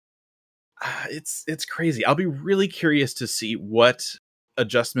 it's crazy. I'll be really curious to see what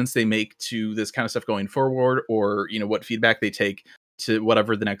adjustments they make to this kind of stuff going forward, or what feedback they take to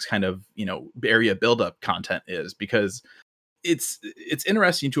whatever the next kind of area buildup content is, because it's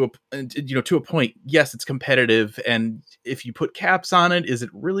interesting to a point. Yes, it's competitive, and if you put caps on it, is it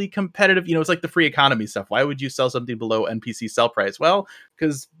really competitive? It's like the free economy stuff. Why would you sell something below NPC sell price? Well,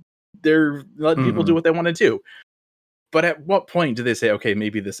 because they're letting people do what they want to do. But at what point do they say, okay,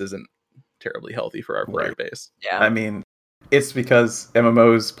 maybe this isn't terribly healthy for our player base? Yeah, I mean, it's because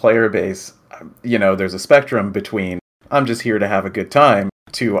MMO's player base, there's a spectrum between I'm just here to have a good time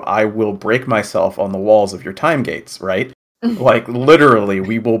to I will break myself on the walls of your time gates, right? Like, literally,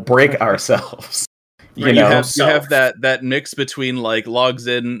 we will break ourselves. You have that mix between like logs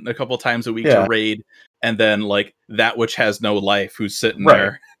in a couple times a week to raid, and then like that which has no life who's sitting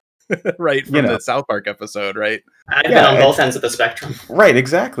there. Right, from the South Park episode, right? I've been on both ends of the spectrum. Right,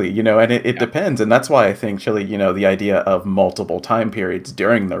 exactly. And it depends. And that's why I think, Chili, the idea of multiple time periods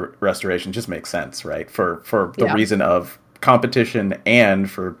during the restoration just makes sense, right? For the reason of competition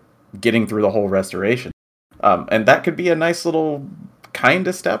and for getting through the whole restoration. And that could be a nice little kind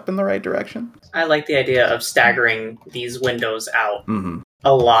of step in the right direction. I like the idea of staggering these windows out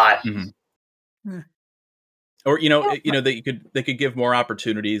a lot. Or they could give more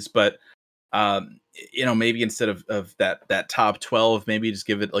opportunities, but Maybe instead of that top 12, maybe just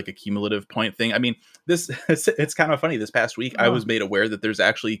give it like a cumulative point thing. I mean, it's kind of funny. This past week, I was made aware that there's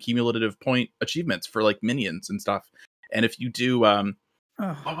actually cumulative point achievements for like minions and stuff. And if you do, what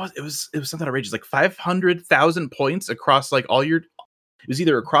was it? Was something outrageous, like 500,000 points across like all your. It was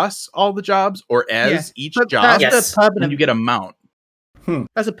either across all the jobs or as each job, and you get a mount.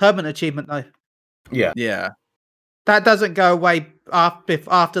 That's a permanent achievement, though. Yeah. That doesn't go away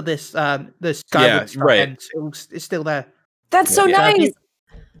after this this ends. It's still there. That's so nice.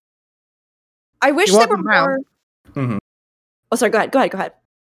 I wish there were more. Mm-hmm. Oh, sorry. Go ahead.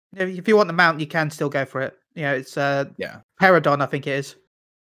 If you want the mount, you can still go for it. It's Peridon, I think it is.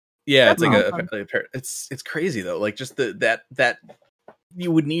 Yeah, it's like it's crazy though. Like just that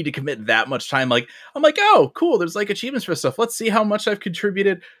you would need to commit that much time. Like I'm like, oh, cool. There's like achievements for stuff. Let's see how much I've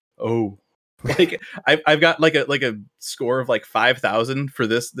contributed. Oh. Like I've got like a score of like 5,000 for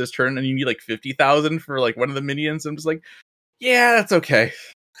this turn, and you need like 50,000 for like one of the minions. I'm just like, yeah, that's okay.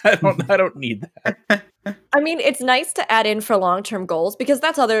 I don't need that. I mean, it's nice to add in for long-term goals because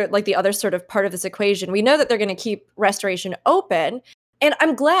that's the other sort of part of this equation. We know that they're going to keep Restoration open, and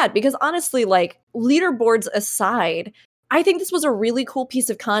I'm glad because honestly, like leaderboards aside, I think this was a really cool piece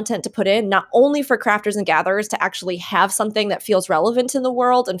of content to put in, not only for crafters and gatherers to actually have something that feels relevant in the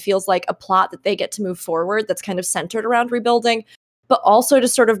world and feels like a plot that they get to move forward that's kind of centered around rebuilding, but also to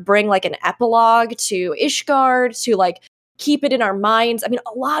sort of bring like an epilogue to Ishgard, to like keep it in our minds. I mean,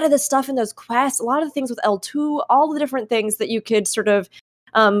 a lot of the stuff in those quests, a lot of the things with L2, all the different things that you could sort of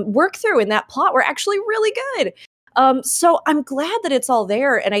work through in that plot were actually really good. So I'm glad that it's all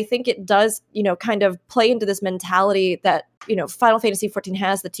there. And I think it does, kind of play into this mentality that, Final Fantasy XIV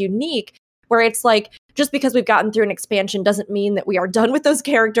has that's unique, where it's like, just because we've gotten through an expansion doesn't mean that we are done with those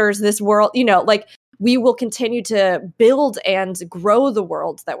characters, this world, like we will continue to build and grow the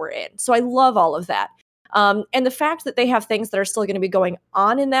world that we're in. So I love all of that. And the fact that they have things that are still going to be going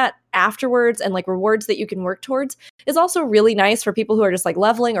on in that afterwards and like rewards that you can work towards is also really nice for people who are just like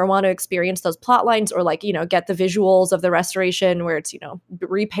leveling or want to experience those plot lines or like, get the visuals of the restoration where it's,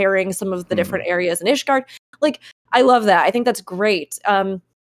 repairing some of the different areas in Ishgard. Like, I love that. I think that's great.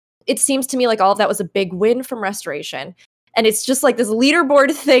 It seems to me like all of that was a big win from Restoration. And it's just like this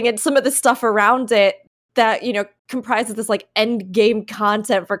leaderboard thing and some of the stuff around it that, comprises this like end game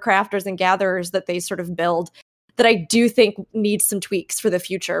content for crafters and gatherers that they sort of build that I do think needs some tweaks for the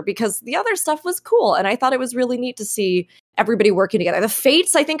future because the other stuff was cool. And I thought it was really neat to see everybody working together. The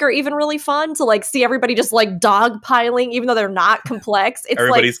fates, I think, are even really fun to like see everybody just like dogpiling, even though they're not complex. It's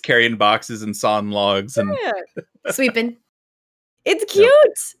everybody's like, carrying boxes and sawing logs and sweeping. It's cute.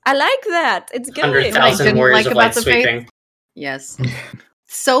 Yep. I like that. It's good. 100,000 warriors of light sweeping. Yes.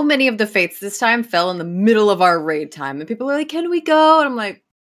 So many of the fates this time fell in the middle of our raid time. And people were like, can we go? And I'm like,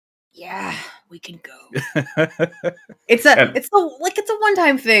 yeah, we can go. It's a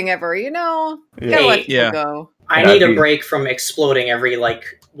one-time thing ever, You gotta let people go. I need a break from exploding every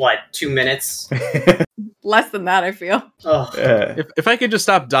 2 minutes? Less than that, I feel. If I could just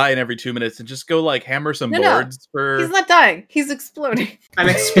stop dying every 2 minutes and just go hammer some boards for... He's not dying. He's exploding. I'm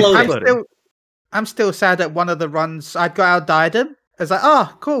exploding. I'm still sad that one of the runs I got out Diadem. I was like,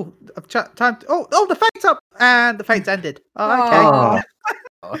 oh, cool. Time to, the fate's up. And the fate's ended. Oh, okay.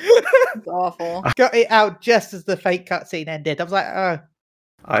 It's awful. I got it out just as the fate cutscene ended. I was like, oh.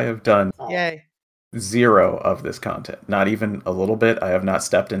 I have done yay. 0 of this content. Not even a little bit. I have not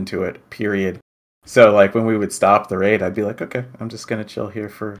stepped into it, period. So, when we would stop the raid, I'd be like, okay, I'm just going to chill here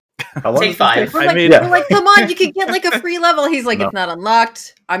for... How long? Take 5. We're like, come on, you could get a free level. He's like, It's not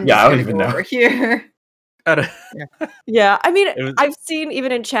unlocked. I'm just going to go over here. Yeah, I mean, I've seen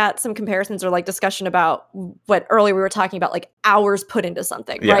even in chat some comparisons or discussion about what earlier we were talking about, hours put into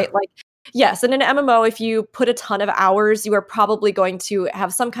something, right? Yes, in an MMO, if you put a ton of hours, you are probably going to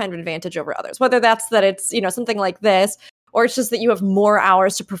have some kind of advantage over others, whether that's that it's, something like this, or it's just that you have more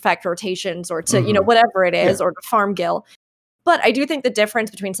hours to perfect rotations or to, whatever it is, or to farm gil. But I do think the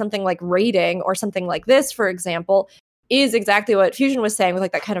difference between something like raiding or something like this, for example, is exactly what Fusion was saying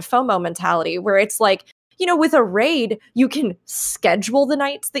with that kind of FOMO mentality, where it's with a raid, you can schedule the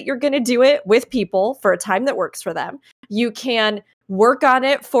nights that you're going to do it with people for a time that works for them. You can work on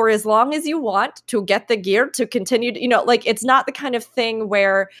it for as long as you want to get the gear to continue to, it's not the kind of thing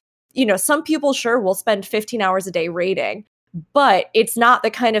where, some people sure will spend 15 hours a day raiding, but it's not the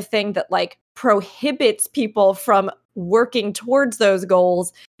kind of thing that prohibits people from working towards those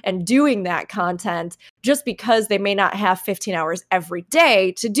goals and doing that content just because they may not have 15 hours every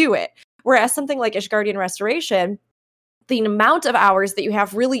day to do it. Whereas something like Ishgardian Restoration, the amount of hours that you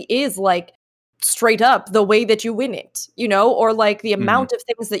have really is straight up the way that you win it, you know, or like the amount of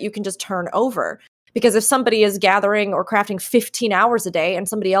things that you can just turn over. Because if somebody is gathering or crafting 15 hours a day and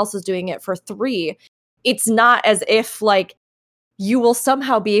somebody else is doing it for 3, it's not as if like you will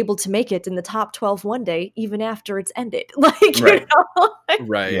somehow be able to make it in the top 12 one day, even after it's ended. Like, Right. you know?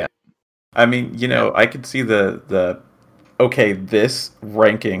 Right. Yeah. I mean, you know, I could see the okay, this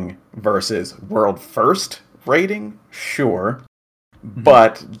ranking versus world first rating, sure.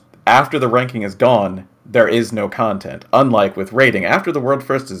 But after the ranking is gone, there is no content. Unlike with raiding, after the world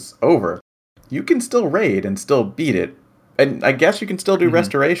first is over, you can still raid and still beat it. And I guess you can still do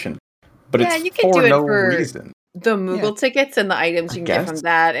restoration. But it's you can for do it no for reason. the Moogle tickets and the items you can get from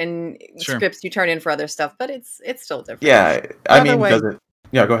that, and Sure. scripts you turn in for other stuff, but it's still different. Yeah, By I the mean, way- does it...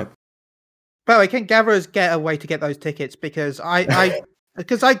 Yeah, go ahead. By the way, can gatherers get a way to get those tickets? Because I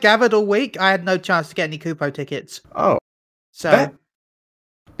gathered all week, I had no chance to get any Kupo tickets. Oh, So that-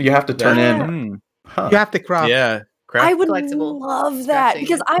 you have to turn Yeah. in... Huh. you have to craft. Yeah. Craft. I would Collectible love that crafting.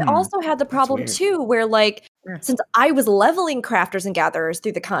 because I also had the problem weird. too, where like Yeah. since I was leveling crafters and gatherers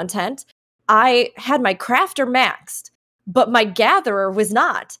through the content, I had my crafter maxed, but my gatherer was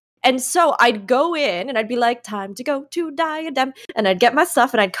not. And so I'd go in and I'd be like, time to go to Diadem. And I'd get my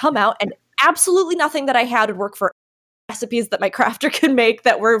stuff and I'd come out and absolutely nothing that I had would work for recipes that my crafter could make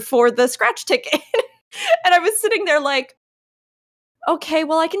that were for the scratch ticket. And I was sitting there like, okay,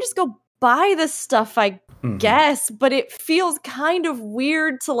 well, I can just go buy this stuff, I guess, but it feels kind of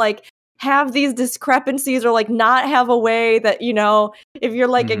weird to like have these discrepancies or like not have a way that, you know, if you're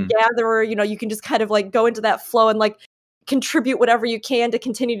like a gatherer, you know, you can just kind of like go into that flow and like contribute whatever you can to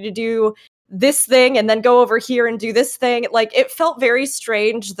continue to do this thing and then go over here and do this thing. Like it felt very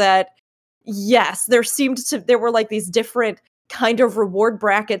strange that yes, there were like these different kind of reward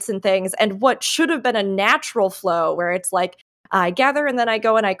brackets and things, and what should have been a natural flow where it's like I gather and then I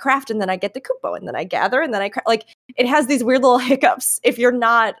go and I craft and then I get the Kupo and then I gather and then I craft. Like it has these weird little hiccups if you're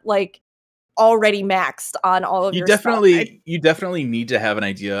not like already maxed on all of your stuff. You definitely need to have an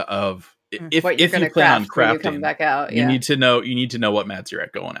idea of if what you're you gonna plan on craft when you come crafting. back out. You need to know what mats you're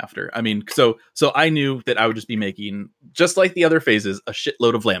at going after. I mean, so I knew that I would just be making, just like the other phases, a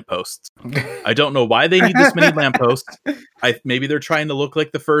shitload of lampposts. I don't know why they need this many lampposts. Maybe they're trying to look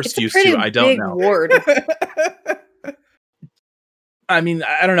like the first It's a used pretty to. I don't big know. ward. I mean,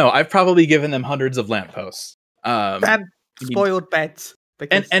 I don't know. I've probably given them hundreds of lampposts. And spoiled beds.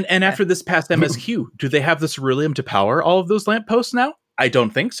 Because, And after this past MSQ, do they have the ceruleum to power all of those lampposts now? I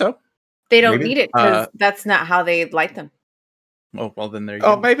don't think so. They don't Maybe. need it because that's not how they light them. Oh, well, then there you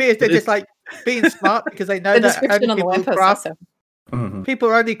oh, go. maybe they're just like being smart because they know The that description only on the people, lamppost also. people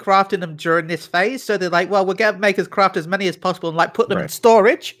are only crafting them during this phase, so they're like, well, we're going to make us craft as many as possible and like put them in Right.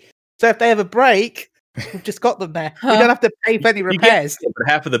 storage. So if they have a break, we've just got them there. We don't have to pay for any You get- repairs. but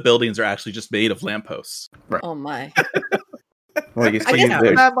half of the buildings are actually just made of lampposts. Oh my! Well, you I see, guess-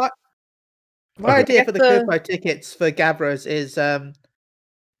 there's... My Okay. idea for the Guess Kupo tickets for gatherers is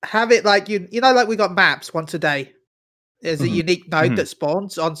have it like you know, like we got maps once a day. There's a Mhm. unique node Mhm. that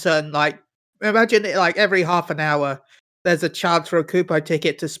spawns on certain like imagine it like every half an hour. There's a chance for a Kupo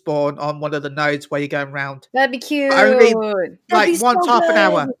ticket to spawn on one of the nodes where you're going round. That'd be cute. Only- That'd Like be so once half an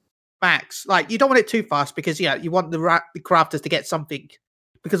hour good. max. Like you don't want it too fast because you want the crafters to get something.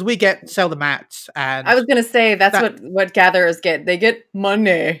 Because we sell the mats and I was gonna say that's That- what gatherers get. They get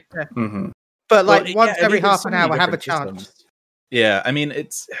money. Mhm. but like Well, once yeah, I every mean, there's half so an many hour have a different chance. systems. Yeah, I mean,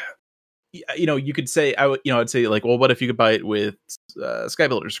 it's, you know, you could say, I'd say like, well, what if you could buy it with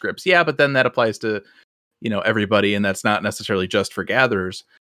Skybuilder scripts? Yeah, but then that applies to, you know, everybody, and that's not necessarily just for gatherers.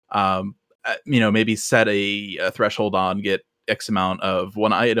 You know, maybe set a threshold on get X amount of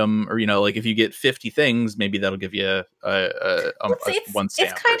one item, or, you know, like if you get 50 things, maybe that'll give you one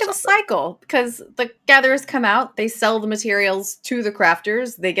stamp. It's kind or of a something. cycle because the gatherers come out, they sell the materials to the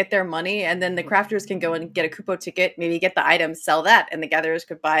crafters, they get their money, and then the crafters can go and get a Kupo ticket, maybe get the item, sell that, and the gatherers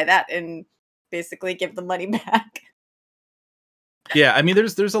could buy that and basically give the money back. Yeah, I mean,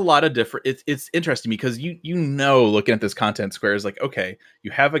 there's a lot of different. It's interesting because you know, looking at this content square is like, okay,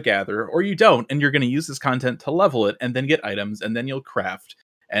 you have a gatherer or you don't, and you're going to use this content to level it and then get items and then you'll craft,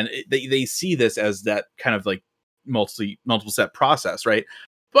 and they see this as that kind of like multiple step process, right?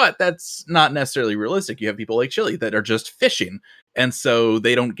 But that's not necessarily realistic. You have people like Chili that are just fishing, and so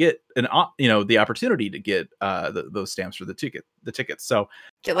they don't get the opportunity to get those stamps for the tickets. So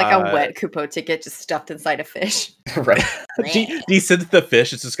Get like a wet Kupo ticket just stuffed inside a fish. Right. descend the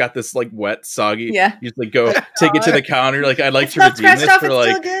fish. It's just got this like wet, soggy. Yeah. You just like go take it to the counter. Like, I'd like It's to not redeem scratched this off, for it's like.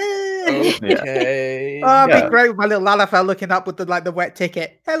 still good. Okay. Oh, it'd Yeah. be great with my little Lalafell looking up with the wet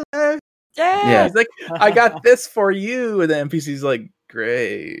ticket. Hello. Yeah. Yeah. He's like, I got this for you, and the NPC's like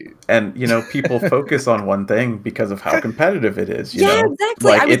great. And people focus on one thing because of how competitive it is. You know,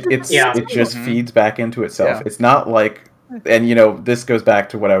 exactly. Like it just feeds back into itself. Yeah. It's not like, and this goes back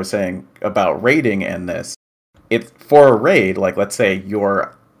to what I was saying about raiding and this. It's for a raid, like let's say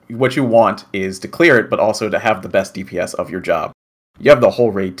what you want is to clear it, but also to have the best DPS of your job. You have the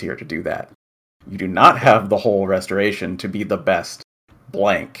whole raid tier to do that. You do not have the whole restoration to be the best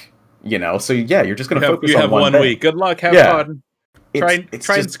blank. So yeah, you're just going to focus on one thing. week. Good luck. Have fun. Try It's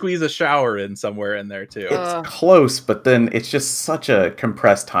and just, squeeze a shower in somewhere in there too. it's close, but then it's just such a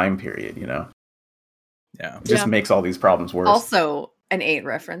compressed time period. Yeah, it just makes all these problems worse. Also, an 8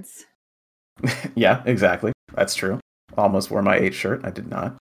 reference. Yeah, exactly. That's true. Almost wore my 8 shirt. I did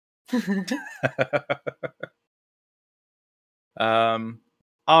not.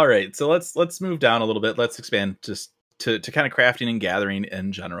 All right, so let's move down a little bit. Let's expand just to kind of crafting and gathering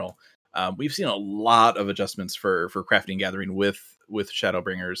in general. We've seen a lot of adjustments for crafting and gathering with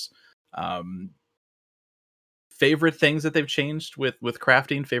Shadowbringers. Favorite things that they've changed with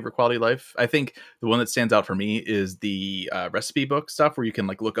crafting, favorite quality of life. I think the one that stands out for me is the recipe book stuff, where you can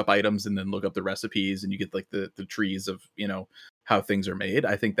like look up items and then look up the recipes, and you get like the trees of how things are made.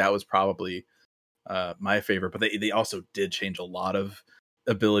 I think that was probably my favorite, but they also did change a lot of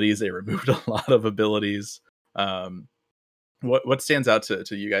abilities. They removed a lot of abilities. What stands out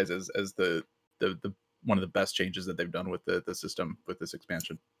to you guys as the one of the best changes that they've done with the system with this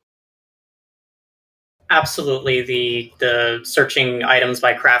expansion? Absolutely, the searching items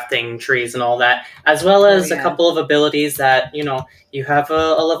by crafting trees and all that, as well as a couple of abilities that you have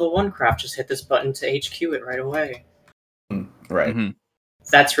a level 1 craft. Just hit this button to HQ it right away. Right. Mm-hmm.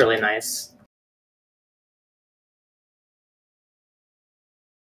 That's really nice.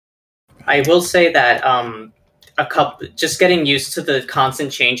 I will say that just getting used to the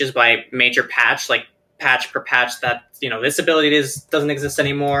constant changes by major patch, like patch per patch, that this ability doesn't exist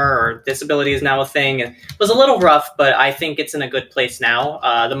anymore, or this ability is now a thing. It was a little rough, but I think it's in a good place now.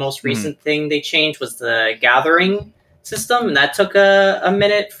 The most recent thing they changed was the gathering system, and that took a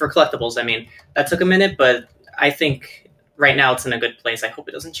minute for collectibles. I mean, that took a minute, but I think right now it's in a good place. I hope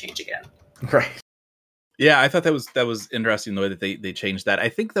it doesn't change again. Right. Yeah, I thought that was interesting the way that they changed that. I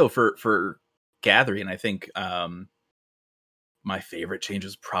think though for gathering, I think my favorite change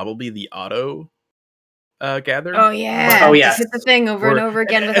is probably the auto gather. Oh yeah. Just hit the thing over and over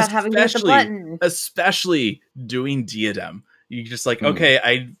again without having to hit the button. Especially doing diadem. You just like,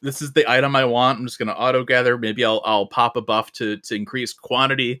 okay, this is the item I want. I'm just gonna auto gather. Maybe I'll pop a buff to increase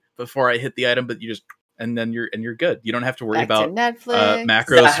quantity before I hit the item, but and then you're good. You don't have to worry about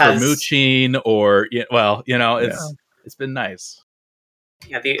macros for mooching or it's been nice.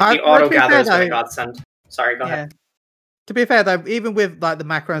 Yeah, the auto gather is a godsend. Sorry, go ahead. To be fair though, even with like the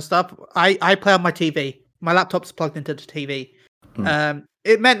macro and stuff, I play on my TV. My laptop's plugged into the TV.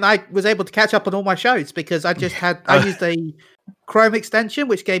 It meant I was able to catch up on all my shows because I just I used a Chrome extension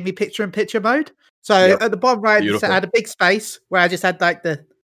which gave me picture-in-picture mode. So at the bottom right, I had a big space where I just had like the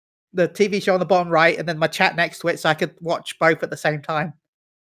TV show on the bottom right and then my chat next to it, so I could watch both at the same time.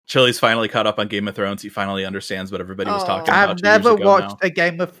 Chili's finally caught up on Game of Thrones. He finally understands what everybody was talking about. I've never watched a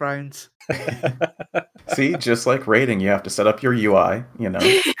Game of Thrones. See, just like rating, you have to set up your UI,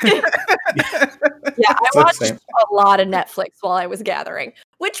 Yeah, I watched a lot of Netflix while I was gathering,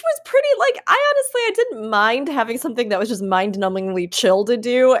 which was pretty, I didn't mind having something that was just mind-numbingly chill to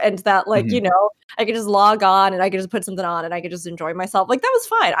do, and that, I could just log on and I could just put something on and I could just enjoy myself. Like, that was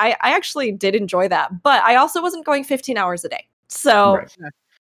fine. I actually did enjoy that, but I also wasn't going 15 hours a day. So... Right.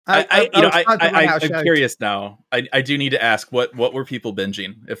 I'm curious now. I do need to ask, what were people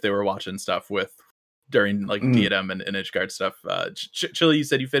binging if they were watching stuff during Diadem and Ishgard stuff? Chili, you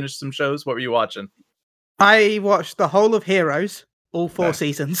said you finished some shows. What were you watching? I watched the whole of Heroes, all 4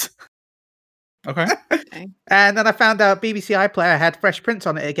 seasons. Okay. And then I found out BBC iPlayer had Fresh Prince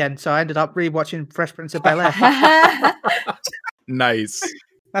on it again, so I ended up rewatching Fresh Prince of Bel-Air. Nice.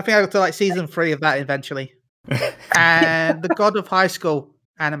 I think I got to season 3 of that eventually. And the God of High School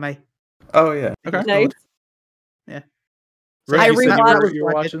anime. Oh yeah. Okay. Nice. Yeah. Rick, I rewatched. You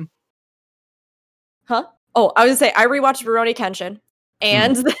were watching. Huh? Oh, I was gonna say I rewatched Rurouni Kenshin,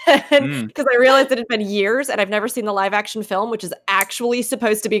 and then because I realized it had been years, and I've never seen the live action film, which is actually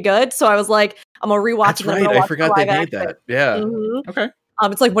supposed to be good. So I was like, I'm gonna rewatch. That's right. I forgot they made that. Yeah. Mm-hmm. Okay.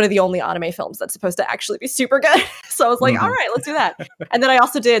 It's like one of the only anime films that's supposed to actually be super good. So I was like, all right, let's do that. And then I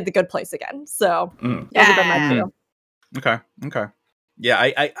also did The Good Place again. So those have been my two. Okay. Yeah,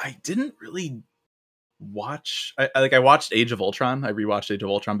 I didn't really watch. I watched Age of Ultron. I rewatched Age of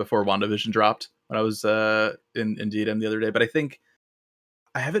Ultron before WandaVision dropped when I was in DDM the other day. But I think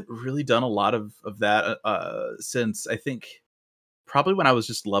I haven't really done a lot of that since. I think probably when I was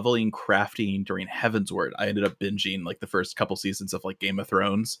just leveling crafting during Heavensward. I ended up binging like the first couple seasons of like Game of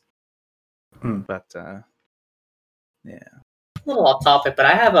Thrones. But yeah, A little off topic, but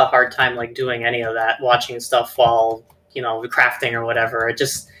I have a hard time like doing any of that, watching stuff while crafting or whatever. It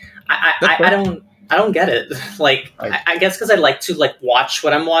just I don't get it. Like I guess because I like to like watch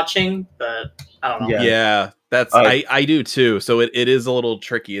what I'm watching, but I don't know. Yeah, that's I do too. So it is a little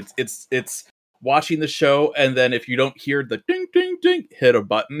tricky. It's watching the show, and then if you don't hear the ding ding ding, hit a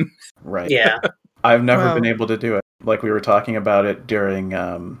button. Right. Yeah. I've never been able to do it. Like we were talking about it during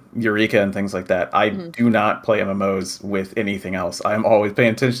Eureka and things like that. I do not play MMOs with anything else. I'm always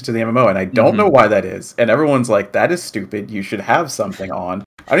paying attention to the MMO, and I don't know why that is. And everyone's like, that is stupid. You should have something on.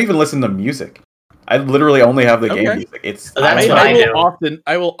 I don't even listen to music. I literally only have the game music. That's what I do.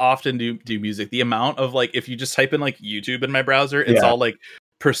 I will often do music. The amount of like, if you just type in like YouTube in my browser, it's all like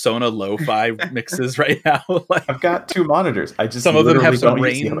Persona lo-fi mixes right now. Like, I've got 2 monitors. I just some of them have some don't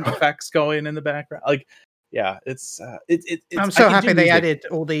rain effects going in the background. Like, yeah, it's I'm so happy they added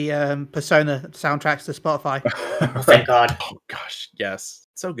all the Persona soundtracks to Spotify. Thank God. Oh gosh, yes,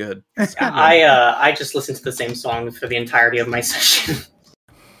 so good. I just listened to the same song for the entirety of my session.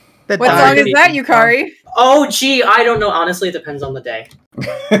 What song is that, Yukari? Oh, gee, I don't know. Honestly, it depends on the day.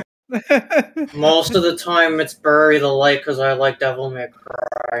 Most of the time, it's Bury the Light because I like Devil May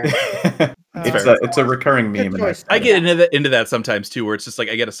Cry. It's a recurring meme. I get into that sometimes too, where it's just like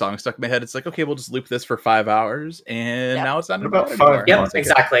I get a song stuck in my head. It's like, okay, we'll just loop this for 5 hours, and now it's not about 5. Yep,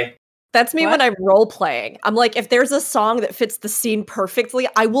 exactly. That's me when I'm role playing. I'm like, if there's a song that fits the scene perfectly,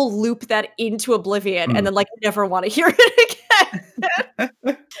 I will loop that into oblivion and then like never want to hear it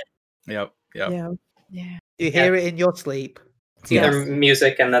again. Yep. Yeah. You hear it in your sleep. It's either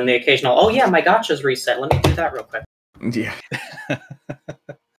music and then the occasional, oh yeah, my gotcha's reset. Let me do that real quick. Yeah.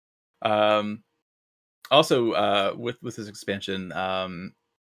 Also, with this expansion,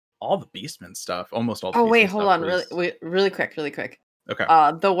 all the Beastmen stuff, almost all. Oh wait, hold on, really quick. Okay.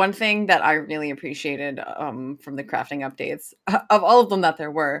 The one thing that I really appreciated from the crafting updates, of all of them that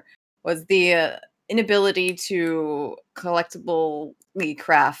there were, was the inability to collectively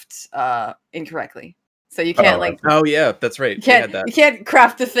craft incorrectly. So you can't Oh yeah, that's right. You can't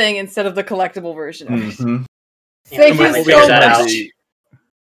craft the thing instead of the collectible version of it. Mm-hmm. Thank you so much. We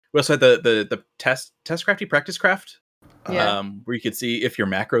also had the test crafty practice craft, Yeah. Where you could see if your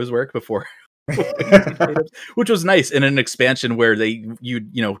macros work before, which was nice in an expansion where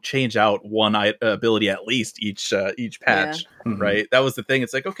you change out one ability at least each patch, right? That was the thing.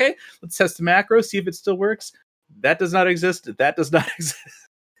 It's like, okay, let's test the macros, see if it still works. That does not exist. That does not exist.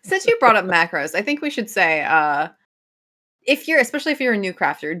 Since you brought up macros, I think we should say, especially if you're a new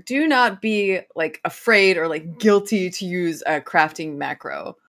crafter, do not be like afraid or like guilty to use a crafting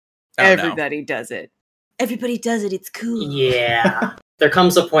macro. Everybody does it. Everybody does it. It's cool. Yeah. There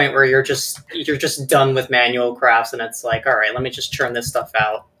comes a point where you're just done with manual crafts, and it's like, all right, let me just churn this stuff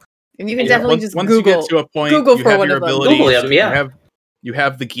out. And you can definitely just once Google. You get to a point, Google you for have one your of them. ability. Google them, yeah. You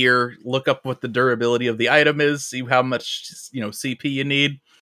have the gear. Look up what the durability of the item is. See how much CP you need.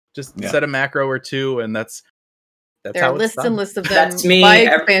 Just set a macro or two, and that's there how are lists done. and lists of them That's me by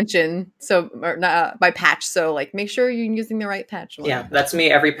expansion, by patch. So like, make sure you're using the right patch. Yeah, that's me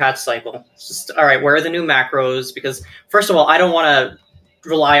every patch cycle. It's just, all right, where are the new macros? Because first of all, I don't want to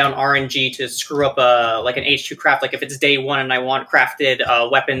rely on RNG to screw up an H2 craft. Like if it's day one and I want crafted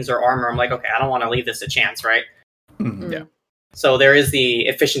weapons or armor, I'm like, okay, I don't want to leave this a chance, right? Mm-hmm. Yeah. So there is the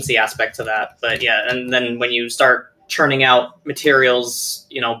efficiency aspect to that. But yeah, and then when you start churning out materials,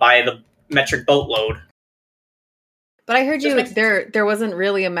 by the metric boatload. But I heard there wasn't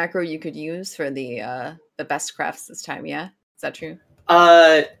really a macro you could use for the best crafts this time. Yeah, is that true?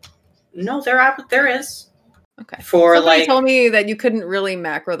 No, there is. Okay. Somebody told me that you couldn't really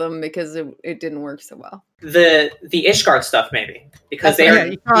macro them because it didn't work so well. The Ishgard stuff maybe because they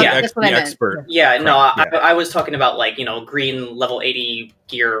are that's what I meant. Expert. Yeah, no, I was talking about green level 80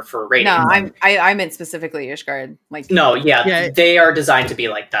 gear for raiding. No, I meant specifically Ishgard. They are designed to be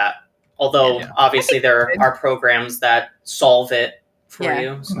like that. Although obviously there are programs that solve it for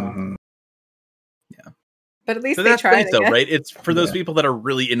you. So. Mm-hmm. Yeah, but at least so they that's tried, nice, though, right? It's for those people that are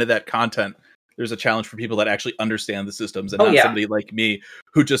really into that content. There's a challenge for people that actually understand the systems, and not somebody like me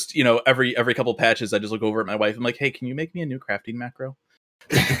who just every couple patches I just look over at my wife. I'm like, hey, can you make me a new crafting macro?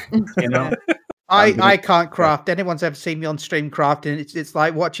 I can't craft. Anyone's ever seen me on stream crafting? It's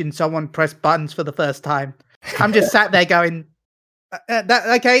like watching someone press buttons for the first time. I'm just sat there going,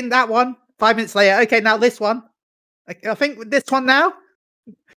 that one. 5 minutes later, okay, now this one. I think this one now.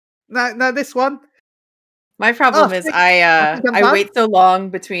 No, this one. My problem is I wait so long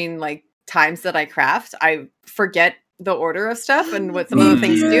between like times that I craft. I forget the order of stuff and what some of the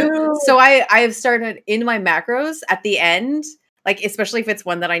things do. So I have started in my macros at the end, like especially if it's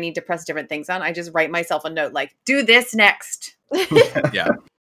one that I need to press different things on, I just write myself a note like, do this next. Yeah.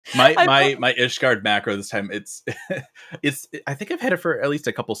 My Ishgard macro this time, it's I think I've had it for at least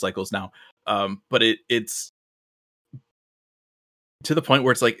a couple cycles now. But it's to the point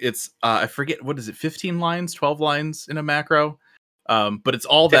where it's like I forget, what is it, 15 lines, 12 lines in a macro. But it's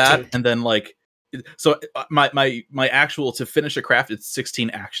all 15. That, and then like, so my actual to finish a craft, it's 16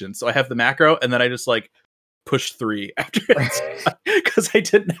 actions. So I have the macro, and then I just like push 3 after it because I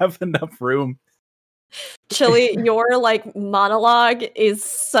didn't have enough room. Chili, your like monologue is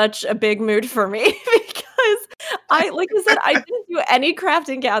such a big mood for me because like I said, I didn't do any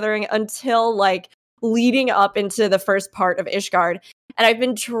crafting gathering until like leading up into the first part of Ishgard. And I've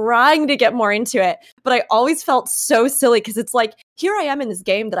been trying to get more into it, but I always felt so silly because it's like, here I am in this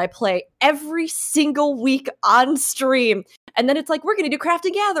game that I play every single week on stream. And then it's like, we're going to do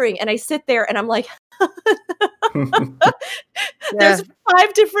crafting gathering. And I sit there and I'm like, there's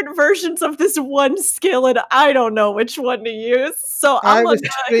 5 different versions of this one skill and I don't know which one to use. So I was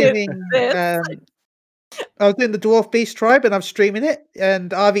streaming, I was doing the Dwarf Beast Tribe and I'm streaming it.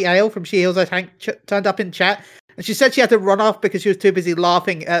 And Arvi Ale from She Heals I Tank turned up in chat. And she said she had to run off because she was too busy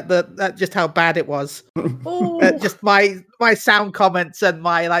laughing at just how bad it was. Just my sound comments and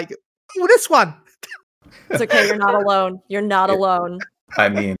my like, oh, this one. It's okay. You're not alone. You're not alone. I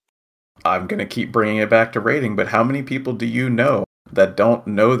mean, I'm going to keep bringing it back to rating, but how many people do you know that don't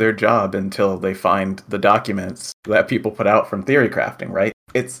know their job until they find the documents that people put out from theory crafting, right?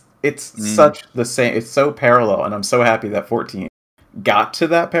 It's such the same. It's so parallel, and I'm so happy that 14 got to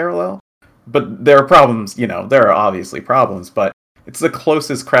that parallel. But there are problems, there are obviously problems, but it's the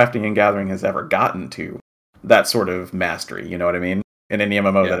closest crafting and gathering has ever gotten to that sort of mastery, you know what I mean? In any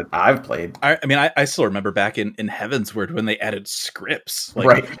MMO that I've played. I still remember back in Heavensward when they added scripts, like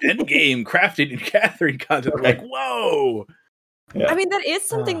right. Endgame crafting and gathering content. Right. Like, whoa! Yeah. I mean, that is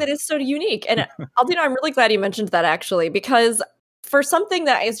something that is so unique. And Aldino, I'm really glad you mentioned that actually, because for something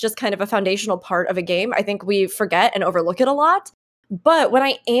that is just kind of a foundational part of a game, I think we forget and overlook it a lot. But when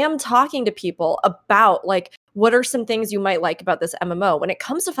I am talking to people about like, what are some things you might like about this MMO? When it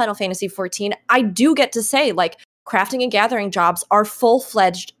comes to Final Fantasy XIV, I do get to say like, crafting and gathering jobs are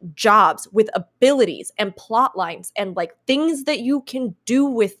full-fledged jobs with abilities and plot lines and like things that you can do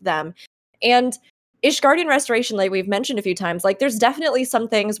with them. And Ishgardian Restoration, like we've mentioned a few times, like there's definitely some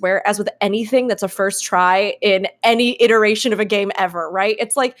things where, as with anything that's a first try in any iteration of a game ever, right?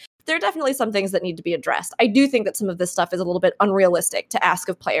 It's like, there are definitely some things that need to be addressed. I do think that some of this stuff is a little bit unrealistic to ask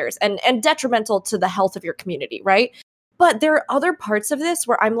of players and detrimental to the health of your community, right? But there are other parts of this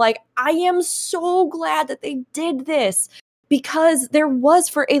where I'm like, I am so glad that they did this, because there was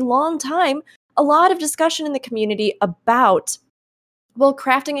for a long time a lot of discussion in the community about, well,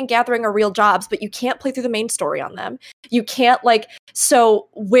 crafting and gathering are real jobs, but you can't play through the main story on them. You can't so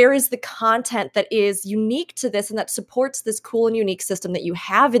where is the content that is unique to this and that supports this cool and unique system that you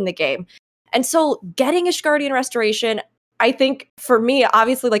have in the game? And so getting Ishgardian Restoration, I think for me,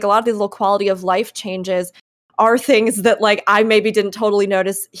 obviously, like a lot of these little quality of life changes are things that like I maybe didn't totally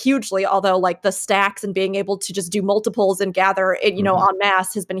notice hugely, although like the stacks and being able to just do multiples and gather it, en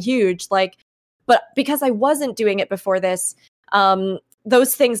masse has been huge. Like, but because I wasn't doing it before this,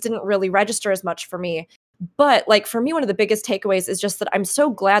 those things didn't really register as much for me. But like for me, one of the biggest takeaways is just that I'm so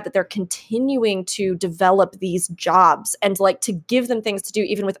glad that they're continuing to develop these jobs and like to give them things to do,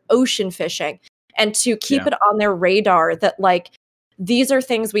 even with ocean fishing, and to keep it on their radar that like, these are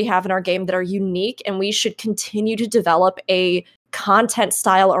things we have in our game that are unique, and we should continue to develop a content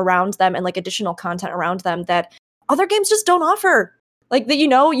style around them and like additional content around them that other games just don't offer. Like that,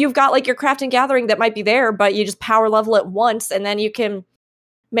 you've got like your crafting gathering that might be there, but you just power level it once and then you can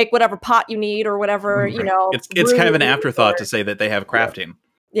make whatever pot you need or whatever, It's kind of an afterthought to say that they have crafting.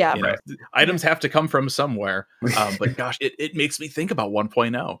 Yeah. Items have to come from somewhere. But gosh, it makes me think about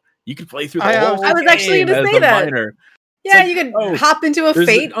 1.0. You could play through the whole I was actually going to say that. Miner. Yeah, you could hop into a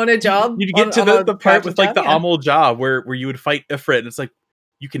fate on a job. You get to the part with like the Amal job where you would fight Ifrit, and it's like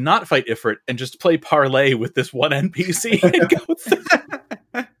you cannot fight Ifrit and just play parlay with this one NPC and go through.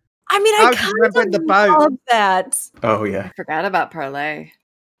 I mean, I kind of love that. Oh yeah, I forgot about parlay.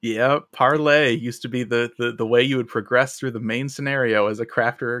 Yeah, parlay used to be the way you would progress through the main scenario as a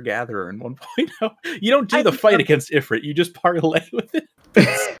crafter or gatherer in 1.0. You don't do the fight against Ifrit; you just parlay with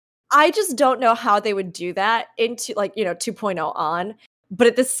it. I just don't know how they would do that into 2.0 on. But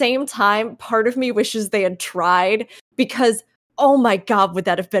at the same time, part of me wishes they had tried, because, oh my God, would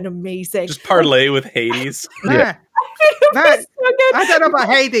that have been amazing. Just parlay with Hades. I don't know about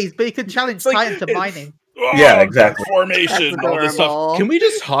Hades, but you can challenge Titan to mining. Yeah, exactly. Formation, That's all this stuff. adorable. Can we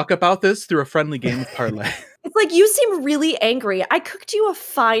just talk about this through a friendly game of parlay? It's like, you seem really angry. I cooked you a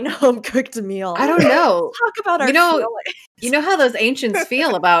fine home-cooked meal. I don't know. Talk about our feelings. You know how those ancients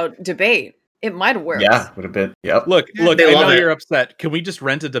feel about debate. It might have worked. Yeah, would have been. Yep. Look, I They love know it. you're upset. Can we just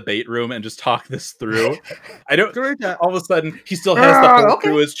rent a debate room and just talk this through? I don't. All of a sudden, he still has the hole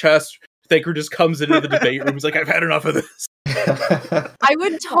through his chest. Thaker just comes into the debate room. He's like, "I've had enough of this." I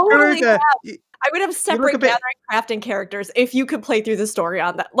would totally have. I would have separate bit- gathering crafting characters if you could play through the story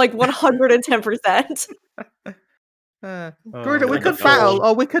on that, like 110%. Garuda, we like could a battle, full-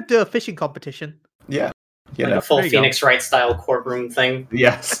 or we could do a fishing competition. Yeah. You Like know. a full there you go. Phoenix Wright style courtroom thing.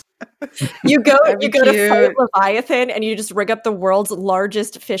 Yes. You go That'd be to fight cute. Leviathan and you just rig up the world's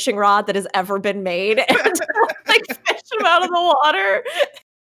largest fishing rod that has ever been made and like fish him out of the water.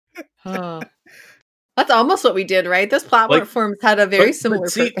 Huh. That's almost what we did, right? Those platforms had a very similar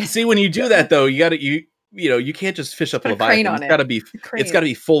purpose. see, when you do that though, you know, you can't just fish up Put a crane Leviathan. on It's it. got to be Crane. it's got to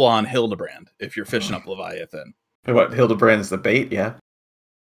be full on Hildebrand if you're fishing up Leviathan. What, Hildebrand's the bait? Yeah.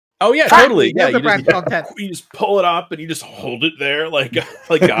 Oh yeah, Exactly, totally. Yeah, Hildebrand content. you just pull it up and you just hold it there like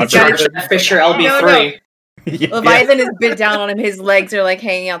God. Charge that Fisher LB3. Yeah. Leviathan is bit down on him. His legs are like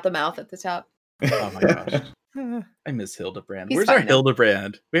hanging out the mouth at the top. Oh my gosh, I miss Hildebrand. He's Where's our fine now.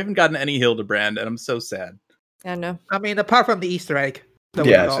 Hildebrand? We haven't gotten any Hildebrand, and I'm so sad. I know. I mean, apart from the Easter egg. that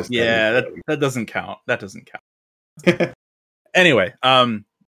we Yeah, it's got. just- Yeah, that doesn't count. That doesn't count. Anyway,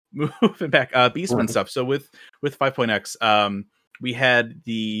 moving back, Beastman stuff. So with 5.x, we had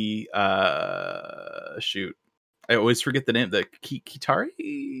the shoot. I always forget the name. The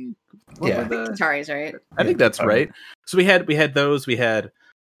Kitari. What Yeah. were the- Atari's, right? I think that's right. So we had those. We had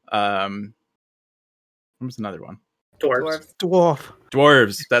what was another one? Dwarves.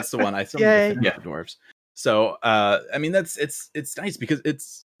 Dwarf. That's the one. I still Yay. yeah, dwarves. So I mean it's nice because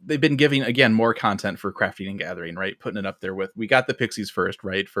they've been giving again more content for crafting and gathering, right? Putting it up there with we got the pixies first,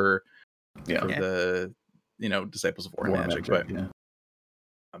 right? For the Disciples of War and Magic, but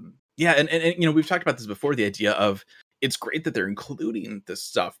yeah. and you know we've talked about this before. The idea of it's great that they're including this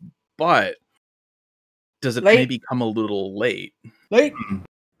stuff, but does it Late. maybe come a little late?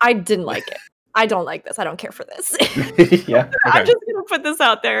 I didn't like it. I don't like this. I don't care for this. Yeah. I'm just gonna put this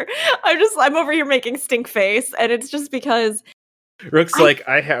out there. I'm over here making stink face, and it's just because Rook's like,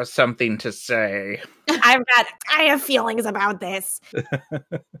 I have something to say. I have feelings about this.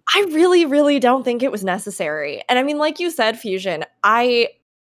 I really, really don't think it was necessary. And I mean, like you said, Fusion,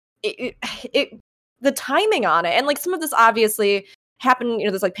 the timing on it, and like some of this obviously happened,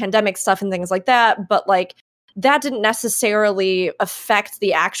 there's like pandemic stuff and things like that, but like that didn't necessarily affect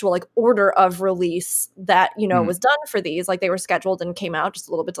the actual like order of release that, was done for these. Like they were scheduled and came out just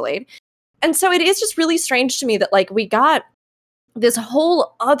a little bit delayed. And so it is just really strange to me that like we got this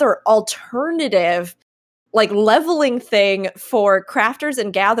whole other alternative like leveling thing for crafters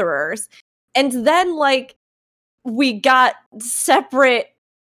and gatherers. And then like we got separate,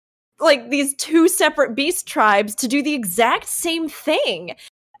 like these two separate beast tribes to do the exact same thing.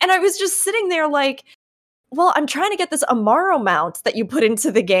 And I was just sitting there like, well, I'm trying to get this Amaro mount that you put into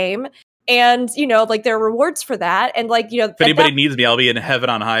the game. And, like there are rewards for that. And like, If anybody needs me, I'll be in heaven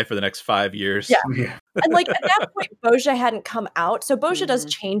on high for the next 5 years. Yeah. And like at that point, Boja hadn't come out. So Boja does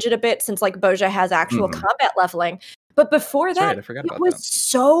change it a bit since like Boja has actual combat leveling. But before That's that, right, I forgot it about was that.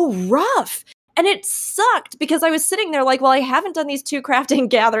 so rough. And it sucked because I was sitting there like, well, I haven't done these 2 crafting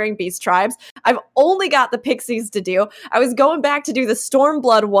gathering beast tribes. I've only got the pixies to do. I was going back to do the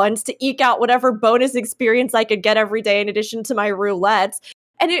Stormblood ones to eke out whatever bonus experience I could get every day in addition to my roulettes.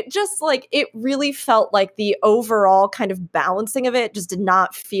 And it just like, it really felt like the overall kind of balancing of it just did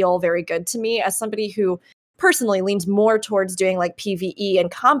not feel very good to me as somebody who personally leans more towards doing like PvE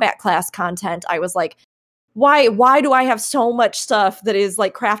and combat class content. I was like, why do I have so much stuff that is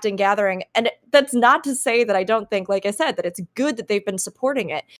like crafting gathering? And that's not to say that I don't think, like I said, that it's good that they've been supporting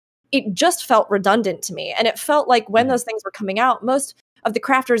it. It just felt redundant to me. And it felt like when those things were coming out, most of the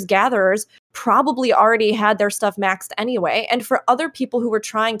crafters gatherers probably already had their stuff maxed anyway. And for other people who were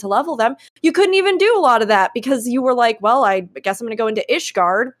trying to level them, you couldn't even do a lot of that because you were like, well, I guess I'm going to go into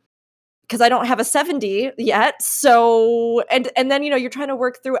Ishgard because I don't have a 70 yet. So, and then, you're trying to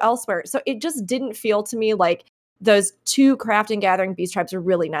work through elsewhere. So it just didn't feel to me like those 2 crafting gathering beast tribes are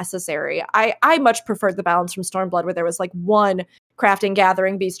really necessary. I much preferred the balance from Stormblood where there was like 1 crafting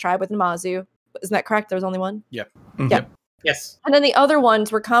gathering beast tribe with Namazu. Isn't that correct? There was only 1? Yeah. Yeah. Yes. And then the other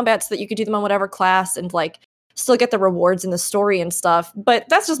ones were combats that you could do them on whatever class and like still get the rewards in the story and stuff. But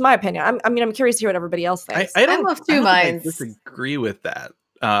that's just my opinion. I'm curious to hear what everybody else thinks. I don't I'm of 2 minds. disagree with that.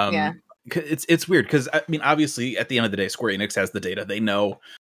 Yeah. It's weird because I mean, obviously, at the end of the day, Square Enix has the data. They know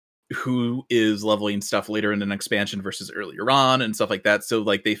who is leveling stuff later in an expansion versus earlier on and stuff like that. So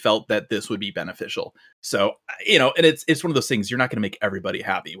like they felt that this would be beneficial. So, and it's one of those things, you're not going to make everybody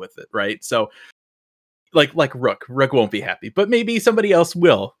happy with it. Right. So like Rook won't be happy, but maybe somebody else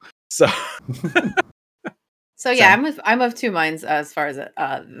will. So, so yeah, I'm of two minds as far as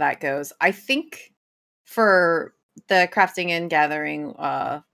that goes. I think for the crafting and gathering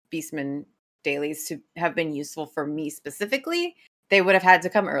Beastman dailies to have been useful for me specifically, they would have had to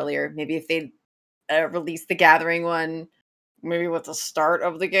come earlier. Maybe if they released the gathering one, maybe with the start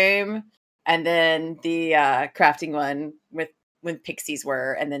of the game, and then the crafting one with when pixies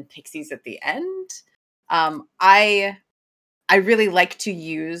were, and then pixies at the end. I really like to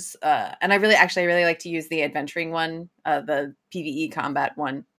use, and I really like to use the adventuring one, the PvE combat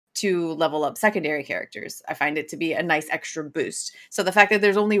one, to level up secondary characters. I find it to be a nice extra boost. So the fact that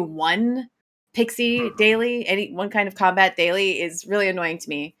there's only one pixie daily, any one kind of combat daily, is really annoying to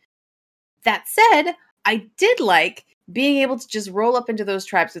me. That said, I did like being able to just roll up into those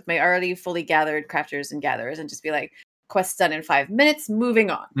tribes with my already fully gathered crafters and gatherers and just be like, quest done in 5 minutes,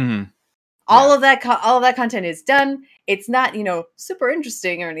 moving on. Mm-hmm. All of that content is done. It's not, super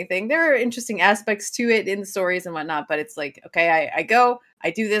interesting or anything. There are interesting aspects to it in the stories and whatnot, but it's like, okay, I go,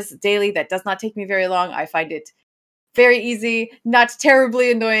 I do this daily. That does not take me very long. I find it very easy, not terribly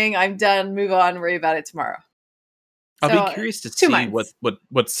annoying. I'm done. Move on. Worry about it tomorrow. I'll be curious to see what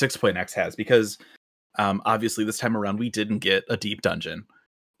 6.x has, because obviously this time around we didn't get a deep dungeon,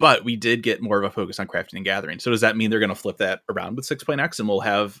 but we did get more of a focus on crafting and gathering. So does that mean they're going to flip that around with 6.x and we'll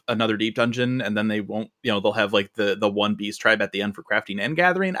have another deep dungeon, and then they won't, they'll have like the one beast tribe at the end for crafting and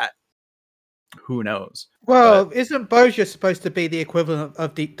gathering? Who knows? Well, isn't Bozja supposed to be the equivalent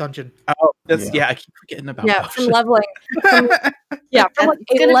of deep dungeon? Oh, I keep forgetting about Bozja. From leveling. It's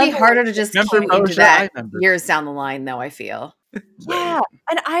going to be harder to just key into that years down the line, though, I feel. Yeah,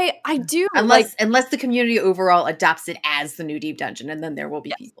 and I do, unless the community overall adopts it as the new deep dungeon, and then there will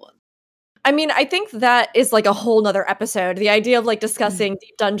be people. I mean, I think that is like a whole nother episode. The idea of like discussing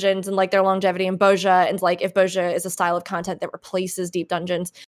deep dungeons and like their longevity in Bozja, and like if Bozja is a style of content that replaces deep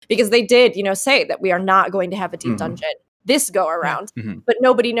dungeons, because they did, say that we are not going to have a deep dungeon this go around, but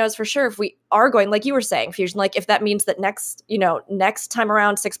nobody knows for sure if we are going, like you were saying, Fusion, like if that means that next time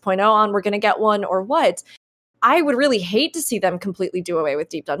around 6.0 on, we're going to get one or what. I would really hate to see them completely do away with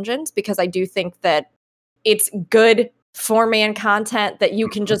deep dungeons, because I do think that it's good 4-man content that you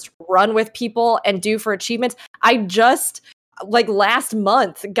can just run with people and do for achievements. I just, last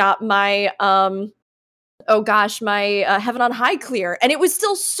month, got my, my Heaven on High clear, and it was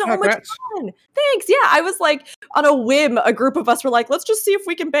still so much fun. Thanks. Yeah, I was like, on a whim, a group of us were like, let's just see if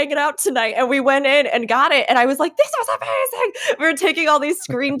we can bang it out tonight. And we went in and got it, and I was like, this was amazing. We were taking all these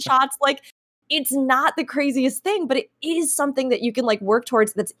screenshots, it's not the craziest thing, but it is something that you can work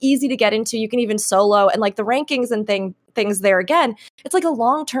towards, that's easy to get into. You can even solo, and the rankings and things there, again, it's like a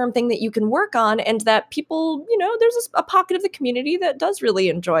long-term thing that you can work on, and that people, there's a pocket of the community that does really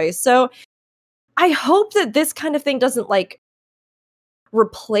enjoy. So I hope that this kind of thing doesn't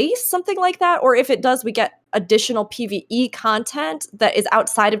replace something like that, or if it does, we get additional PvE content that is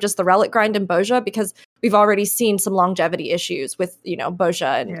outside of just the relic grind in Bozja, because we've already seen some longevity issues with,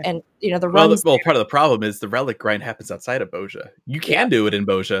 Bozja and the runs. Well, part of the problem is the relic grind happens outside of Bozja. You can do it in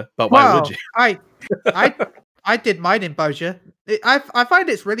Bozja, but why would you? I did mine in Bozja. I find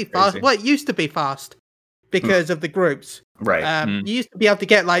it's really fast. Well, it used to be fast because of the groups. Right. You used to be able to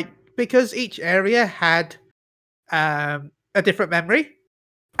get because each area had a different memory,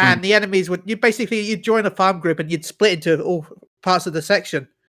 and the enemies you'd join a farm group and you'd split into all parts of the section.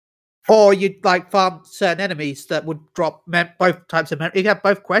 Or you'd farm certain enemies that would drop both types of memory. You have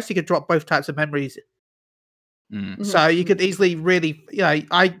both quests, you could drop both types of memories. So you could easily really,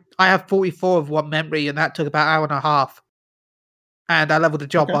 I have 44 of one memory, and that took about an hour and a half. And I leveled the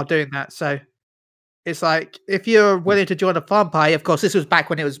job while doing that. So it's if you're willing to join a farm party, of course, this was back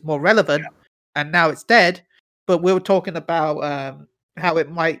when it was more relevant, and now it's dead. But we were talking about how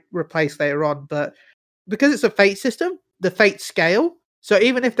it might replace later on. But because it's a fate system, the fate scale. So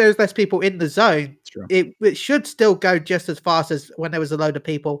even if there's less people in the zone, it should still go just as fast as when there was a load of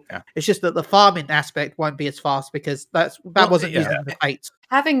people. Yeah. It's just that the farming aspect won't be as fast, because that wasn't using the fates.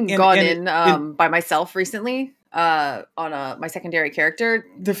 Having gone in by myself recently on my secondary character,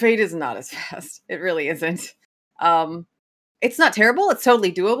 the fate is not as fast. It really isn't. It's not terrible. It's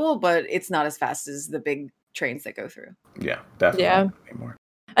totally doable, but it's not as fast as the big trains that go through. Yeah, definitely. Yeah.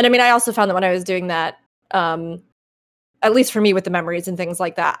 And I mean, I also found that when I was doing that, at least for me with the memories and things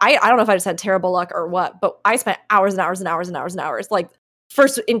like that, I don't know if I just had terrible luck or what, but I spent hours and hours and hours and hours and hours,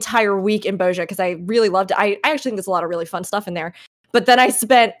 first entire week in Bozja, because I really loved it. I actually think there's a lot of really fun stuff in there. But then I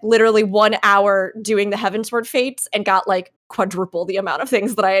spent literally 1 hour doing the Heavensward Fates and got like quadruple the amount of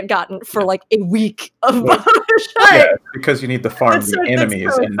things that I had gotten for like a week of yeah, because you need the farm the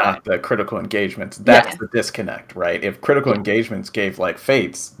enemies and not the critical engagements. That's the disconnect, right? If critical engagements gave like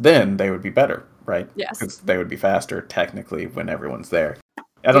fates, then they would be better, right? Yes. Because they would be faster technically when everyone's there.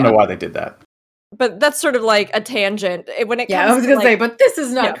 I don't know why they did that. But that's sort of like a tangent. When it comes I was gonna to, say, but this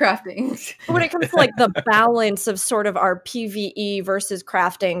is not crafting. When it comes to like the balance of sort of our PvE versus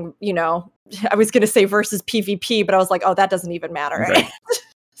crafting, you know, I was gonna say versus PvP, but I was like, oh, that doesn't even matter. Right?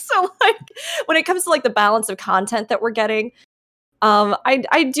 So like when it comes to like the balance of content that we're getting,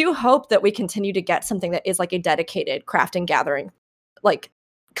 I do hope that we continue to get something that is like a dedicated crafting gathering, like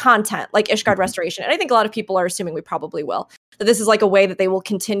content, like Ishgard Restoration. And I think a lot of people are assuming we probably will. That this is like a way that they will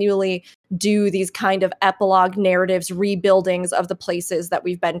continually do these kind of epilogue narratives, rebuildings of the places that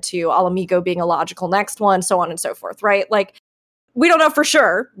we've been to, Alamigo being a logical next one, so on and so forth, right? Like, we don't know for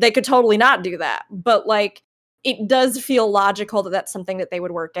sure. They could totally not do that. But like, it does feel logical that that's something that they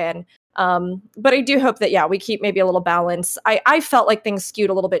would work in. But I do hope that, we keep maybe a little balance. I felt like things skewed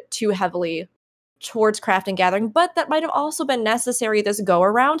a little bit too heavily towards crafting gathering, but that might have also been necessary this go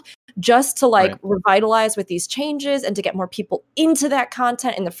around just to like revitalize with these changes and to get more people into that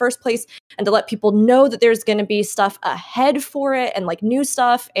content in the first place and to let people know that there's going to be stuff ahead for it and like new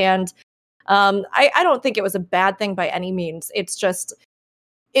stuff. And I don't think it was a bad thing by any means. It's just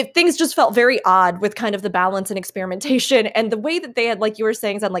things just felt very odd with kind of the balance and experimentation and the way that they had, like you were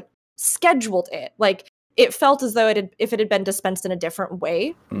saying, Zen, like scheduled it. Like it felt as though if it had been dispensed in a different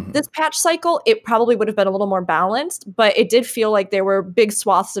way, this patch cycle, it probably would have been a little more balanced. But it did feel like there were big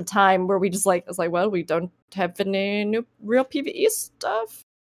swaths of time where we just like, I was like, well, we don't have any new real PvE stuff.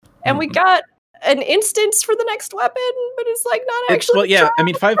 And we got an instance for the next weapon, but it's like not actually. Well, yeah, I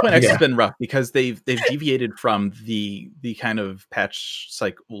mean, 5.x has been rough because they've deviated from the kind of patch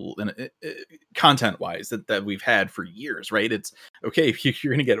cycle and content wise that we've had for years, right? It's okay,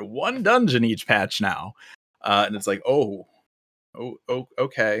 you're going to get one dungeon each patch now, and it's like, oh,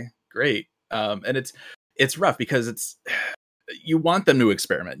 okay, great, and it's rough because you want them to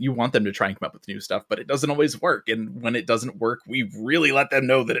experiment. You want them to try and come up with new stuff, but it doesn't always work. And when it doesn't work, we really let them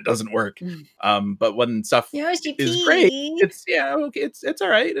know that it doesn't work. But when stuff is great, it's all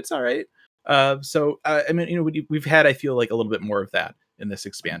right. It's all right. So, I mean, you know, we've had, I feel like a little bit more of that in this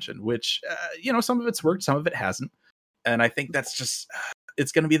expansion, which, you know, some of it's worked, some of it hasn't. And I think that's just,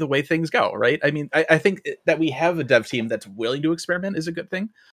 it's going to be the way things go. Right. I mean, I think that we have a dev team that's willing to experiment is a good thing.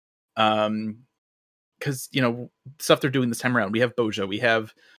 Because, you know, stuff they're doing this time around, we have Boja, we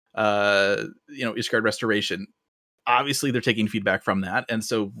have, you know, Ishgard Restoration. Obviously, they're taking feedback from that, and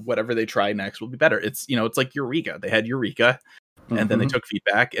so whatever they try next will be better. It's, you know, it's like Eureka. They had Eureka, and then they took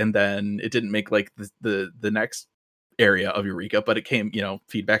feedback, and then it didn't make like the next area of Eureka, but it came, you know,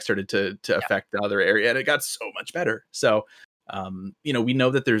 feedback started to affect the other area, and it got so much better. So, you know, we know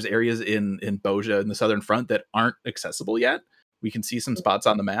that there's areas in Boja in the southern front that aren't accessible yet. We can see some spots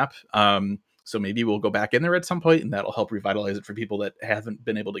on the map. So maybe we'll go back in there at some point, and that'll help revitalize it for people that haven't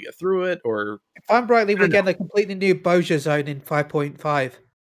been able to get through it. Or if I'm rightly, we're getting a completely new Boja zone in 5.5.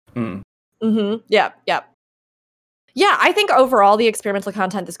 Yeah, I think overall the experimental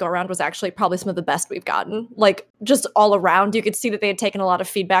content this go around was actually probably some of the best we've gotten. Like just all around, you could see that they had taken a lot of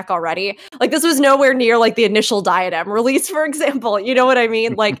feedback already. Like this was nowhere near like the initial Diadem release, for example. You know what I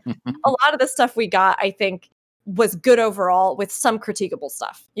mean? Like a lot of the stuff we got, I think, was good overall with some critiquable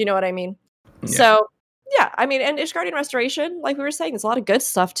stuff. You know what I mean? Yeah. So, yeah, I mean, and Ishgardian Restoration, like we were saying, there's a lot of good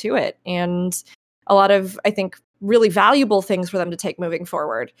stuff to it. And a lot of, I think, really valuable things for them to take moving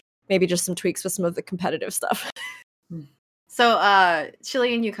forward. Maybe just some tweaks with some of the competitive stuff. So,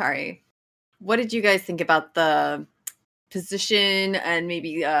 Chili and Yukari, what did you guys think about the position and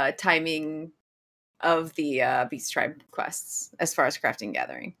maybe timing of the Beast Tribe quests as far as crafting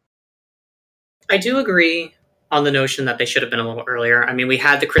gathering? I do agree on the notion that they should have been a little earlier. I mean, we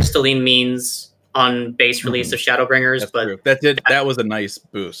had the crystalline means on base release of Shadowbringers, that's but true. That was a nice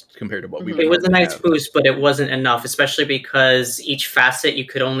boost compared to what we. It was a nice boost, but it wasn't enough, especially because each facet you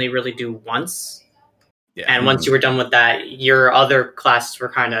could only really do once. Yeah. And once you were done with that, your other classes were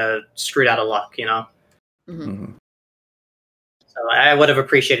kind of screwed out of luck, you know? So I would have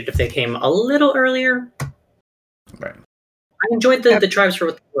appreciated if they came a little earlier. Right. I enjoyed the tribes for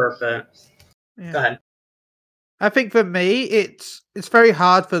what they were, but go ahead. I think for me, it's very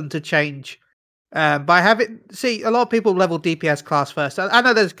hard for them to change. By having a lot of people level DPS class first. I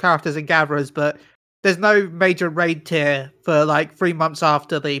know there's characters and gatherers, but there's no major raid tier for like 3 months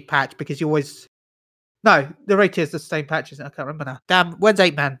after the patch because you always the raid tier is the same patch, isn't it? I can't remember now. Damn, when's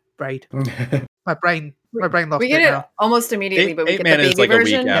 8-man raid? My brain My brain lost We get it it now. almost immediately, but we get the 8-man is baby like a week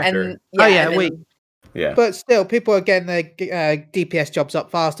version. after. And a week. Yeah. But still, people are getting their DPS jobs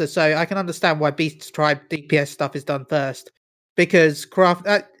up faster, so I can understand why Beast Tribe DPS stuff is done first. Because craft,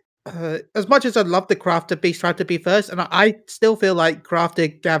 as much as I'd love the Crafter Beast Tribe to be first, and I still feel like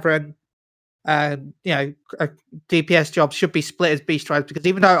Crafter, Gathering, DPS jobs should be split as Beast Tribes. Because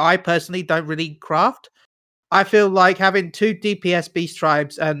even though I personally don't really craft, I feel like having 2 DPS Beast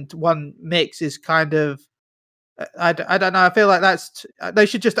Tribes and 1 mix is kind of. I don't know. I feel like they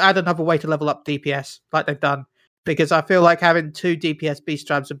should just add another way to level up DPS like they've done, because I feel like having 2 DPS Beast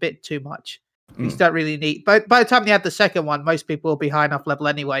Tribes is a bit too much. You don't really need. But by the time they add the second one, most people will be high enough level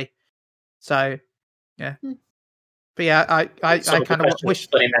anyway. So, yeah. But yeah, I kind of wish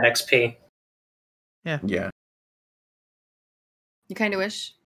splitting that XP. Yeah. You kind of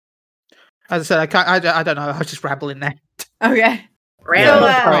wish. As I said, I don't know. I was just rambling there. Okay.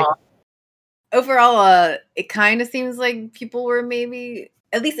 Random. Overall, it kind of seems like people were maybe,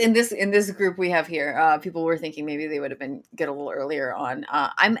 at least in this group we have here, people were thinking maybe they would have been get a little earlier on.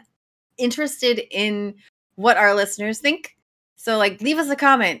 I'm interested in what our listeners think. So, like, leave us a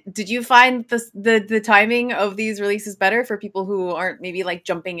comment. Did you find the timing of these releases better for people who aren't maybe like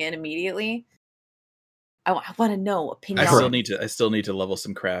jumping in immediately? I want to know opinions. I still need to level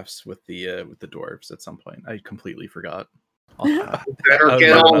some crafts with the dwarves at some point. I completely forgot. Better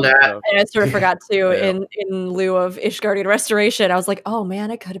get on that. And I sort of forgot too. In lieu of Ishgardian Restoration, I was like, oh man,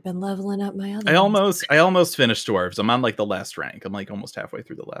 I could have been leveling up my other. I almost finished dwarves. I'm on like the last rank. I'm like almost halfway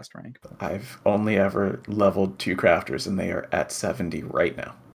through the last rank. But I've only ever leveled 2 crafters, and they are at 70 right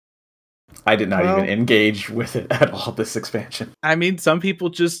now. I did not even engage with it at all this expansion. I mean, some people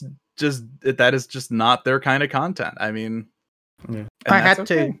just that is just not their kind of content. I mean, I had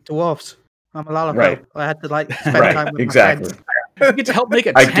to dwarfs. I'm a Lalafell. Right. I had to like spend time with my friends. You get to help make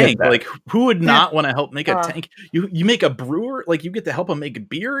a I get tank. that. Like, who would not want to help make a tank? You make a brewer. Like, you get to help them make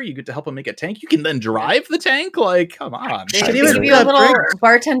beer. You get to help them make a tank. You can then drive the tank. Like, come on. They give you a little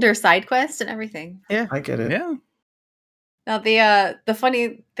bartender side quest and everything. Yeah, I get it. Yeah. Now the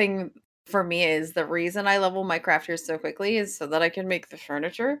funny thing for me is the reason I level my crafters so quickly is so that I can make the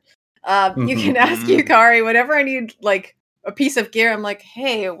furniture. You can ask Yukari whenever I need like a piece of gear. I'm like,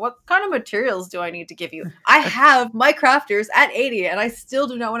 hey, what kind of materials do I need to give you? I have my crafters at 80 and I still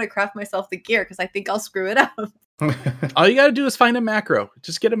do not want to craft myself the gear because I think I'll screw it up. All you got to do is find a macro.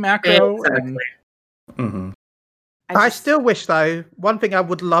 Just get a macro. Mm-hmm. I still wish, though, one thing I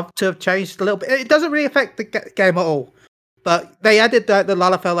would love to have changed a little bit. It doesn't really affect the game at all, but they added the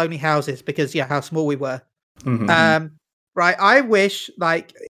Lalafell only houses because how small we were. Mm-hmm. Right. I wish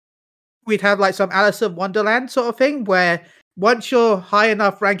like we'd have like some Alice in Wonderland sort of thing where once you're high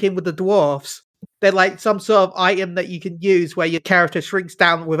enough ranking with the dwarves, they're like some sort of item that you can use where your character shrinks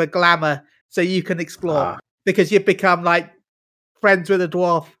down with a glamour so you can explore because you've become like friends with a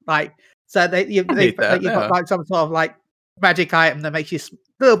dwarf. Like, so you've got like some sort of like magic item that makes you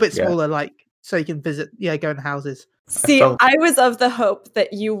a little bit smaller, like so you can visit, go in houses. See, I was of the hope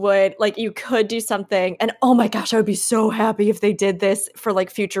that you could do something, and oh my gosh, I would be so happy if they did this for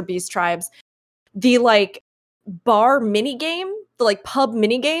like future Beast Tribes. The like bar mini game, the like pub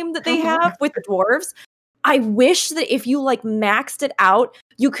mini game that they have with the dwarves. I wish that if you like maxed it out,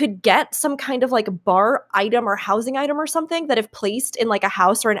 you could get some kind of like bar item or housing item or something that if placed in like a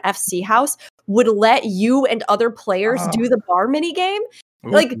house or an FC house would let you and other players do the bar mini game.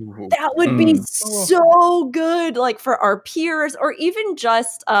 Like that would be so good, like for our peers, or even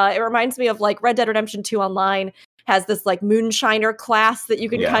just it reminds me of like Red Dead Redemption 2 Online has this like moonshiner class that you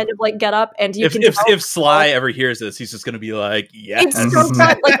can kind of like get up and you can if Sly ever hears this, he's just gonna be like, yes. It's so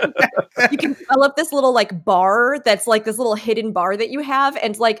fun. Like you can develop this little like bar that's like this little hidden bar that you have,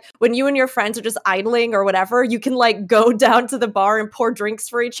 and like when you and your friends are just idling or whatever, you can like go down to the bar and pour drinks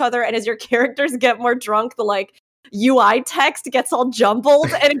for each other, and as your characters get more drunk, the like UI text gets all jumbled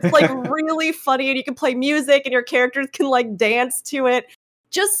and it's like really funny, and you can play music and your characters can like dance to it.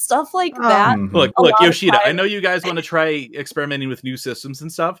 Just stuff like that. Look, Yoshida, I know you guys want to try experimenting with new systems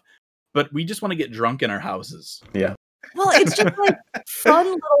and stuff, but we just want to get drunk in our houses. Yeah. Well, it's just like fun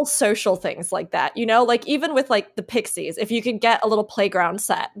little social things like that, like even with like the Pixies, if you could get a little playground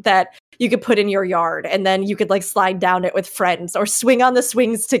set that you could put in your yard and then you could like slide down it with friends or swing on the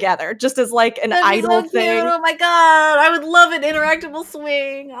swings together just as like an idle thing. Oh my god, I would love an interactable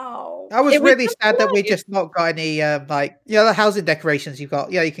swing. I was really sad that we just not got any the housing decorations you've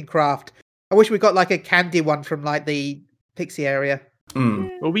got. You can craft. I wish we got like a candy one from like the Pixie area.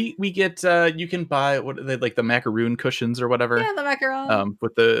 Well, we get you can buy like the macaroon cushions or whatever. Yeah, the macaron.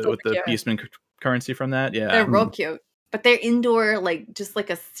 With the Beastman currency from that. Yeah, they're real cute. But they're indoor, like just like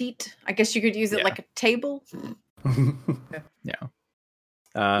a seat. I guess you could use it like a table.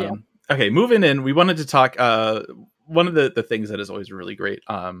 Okay, moving in, we wanted to talk. One of the things that is always really great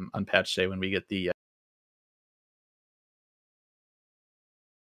on patch day when we get the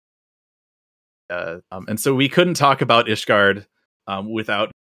and so we couldn't talk about Ishgard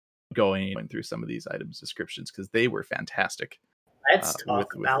without going through some of these items descriptions because they were fantastic. Let's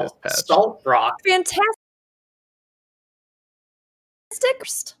talk about Salt Rock.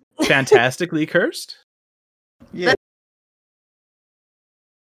 Fantastically cursed. Yeah.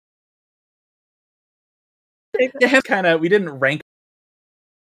 Kind of, we didn't rank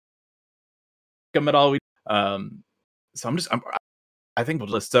them at all. So I think we'll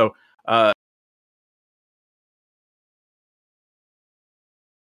list. So the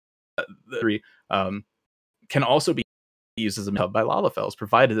three can also be used as a hub by Lalafels,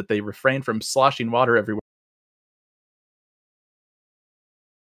 provided that they refrain from sloshing water everywhere.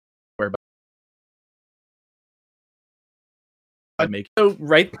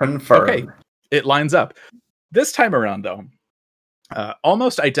 Right. Confirmed. Okay, it lines up. This time around, though,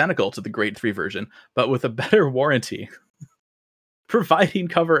 almost identical to the Grade 3 version, but with a better warranty, providing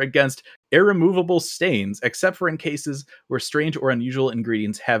cover against irremovable stains, except for in cases where strange or unusual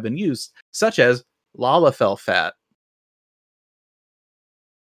ingredients have been used, such as Lalafell fat.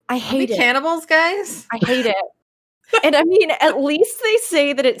 I hate it. Cannibals, guys? I hate it. And I mean, at least they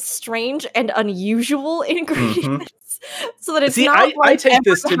say that it's strange and unusual ingredients. So that it's not I take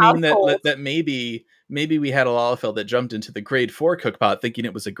this to mean that maybe we had a Lalafell that jumped into the Grade 4 cookpot thinking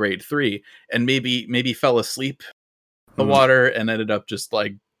it was a Grade 3 and maybe fell asleep in the water and ended up just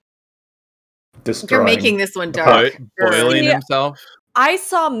like destroying. You're making this one dark. Boiling himself. I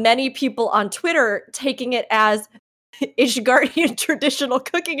saw many people on Twitter taking it as Ishgardian traditional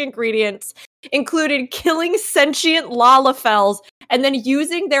cooking ingredients included killing sentient Lalafells and then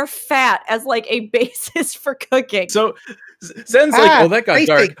using their fat as like a basis for cooking. So Zen's like, that got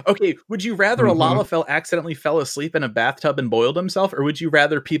dark. Okay, would you rather a Lalafell accidentally fell asleep in a bathtub and boiled himself, or would you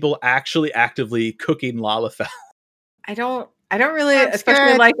rather people actually actively cooking Lalafell? I don't really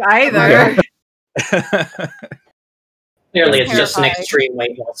especially like either. Clearly, it's just an extreme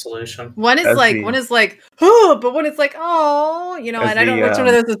weight loss solution. One is like, oh, but one is like, oh, and I don't know which one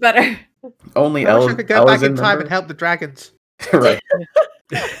of those is better. Only I wish I could go back in time and help the dragons. Right.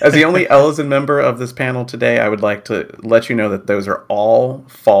 As the only Ellison member of this panel today, I would like to let you know that those are all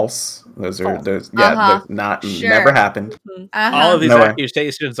false. Those those not never happened. All of these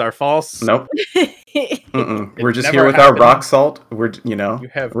accusations are false. Nope. We're just here with our rock salt. We're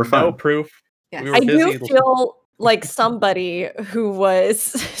we're fine. No proof. Yeah. I do feel like somebody who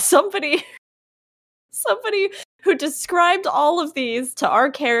who described all of these to our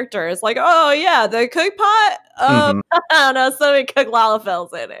characters, like, oh yeah, the cook pot, no, somebody cooked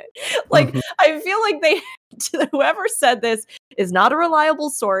Lalafells in it. Like, I feel like whoever said this is not a reliable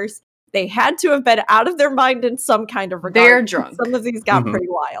source. They had to have been out of their mind in some kind of regard. They're drunk. Some of these got pretty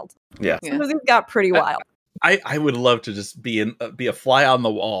wild. Yeah, some of these got pretty wild. I would love to just be a fly on the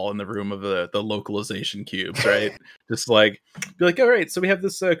wall in the room of the localization cubes, right? Just like be like, all right, so we have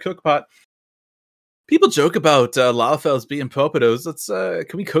this cook pot. People joke about Lalafells being popados. Let's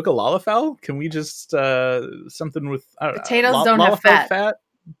can we cook a Lalafell? Can we just something with potatoes don't have fat.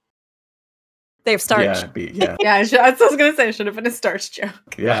 They have starch. Yeah. That's what I was gonna say. It should have been a starch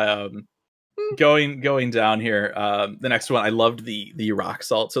joke. Yeah. Going down here, the next one, I loved the rock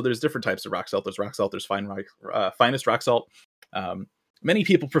salt. So there's different types of rock salt. There's rock salt. There's finest rock salt. Many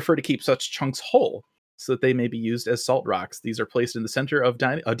people prefer to keep such chunks whole so that they may be used as salt rocks. These are placed in the center of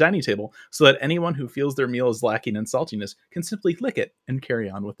a dining table so that anyone who feels their meal is lacking in saltiness can simply lick it and carry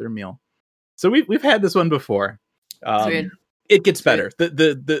on with their meal. So we've had this one before. It gets better.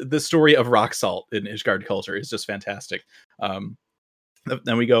 The story of rock salt in Ishgard culture is just fantastic. Then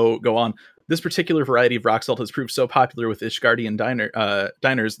we go on. This particular variety of rock salt has proved so popular with Ishgardian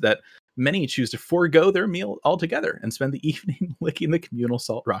diners that many choose to forego their meal altogether and spend the evening licking the communal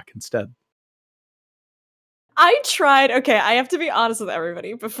salt rock instead. I tried. Okay, I have to be honest with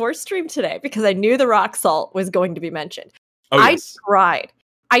everybody before stream today because I knew the rock salt was going to be mentioned. Yes.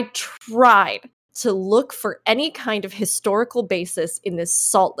 I tried to look for any kind of historical basis in this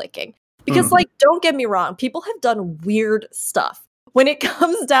salt licking because, don't get me wrong, people have done weird stuff. When it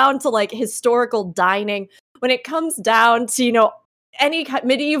comes down to historical dining, when it comes down to, any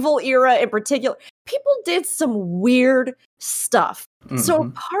medieval era in particular, people did some weird stuff. So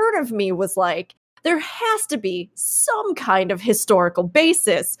part of me was like, there has to be some kind of historical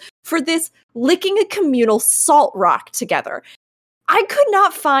basis for this licking a communal salt rock together. I could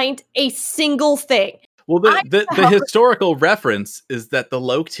not find a single thing. Well, the historical reference is that the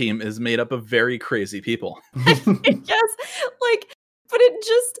Loke team is made up of very crazy people. Yes, like, but it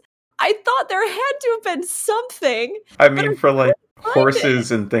just, I thought there had to have been something. I mean, for like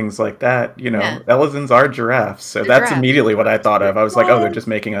horses and things like that, you know, Elizons are giraffes, so that's immediately what I thought of. I was like, oh, they're just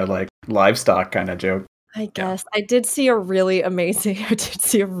making a like livestock kind of joke. I guess I did see a really amazing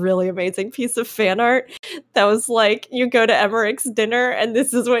piece of fan art that was like, you go to Emmerich's dinner and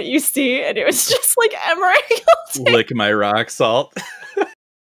this is what you see, and it was just like Emmerich. Lick my rock salt.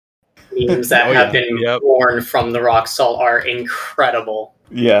 Memes that have been born from the rock salt are incredible.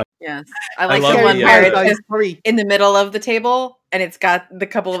 Yeah. Yes. I like the one where it's in the middle of the table and it's got the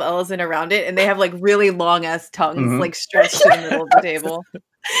couple of Ellison around it and they have like really long ass tongues like stretched in the middle of the table.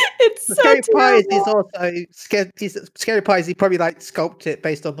 It's so Scary Pies terrible. is also Scary Pies. He probably like sculpted it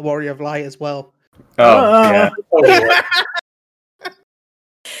based on the Warrior of Light as well. Oh yeah.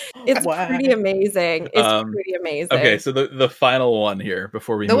 It's pretty amazing. It's pretty amazing. Okay, so the final one here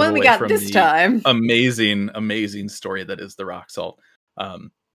before we the move one away we got from this the time. amazing story that is the rock salt.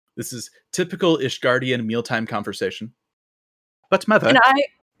 This is typical Ishgardian mealtime conversation. But mother,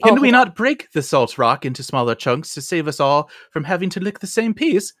 can we not break the salt rock into smaller chunks to save us all from having to lick the same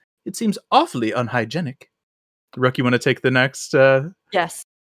piece? It seems awfully unhygienic. Rook, you want to take the next? Yes.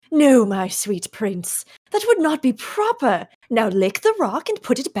 No, my sweet prince. That would not be proper. Now lick the rock and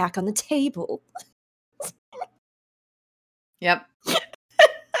put it back on the table. Yep.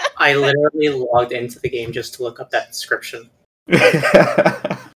 I literally logged into the game just to look up that description.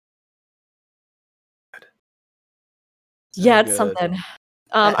 Yeah, it's something.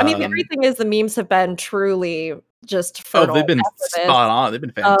 I mean, the great thing is the memes have been truly just fertile. Oh, they've been spot on. They've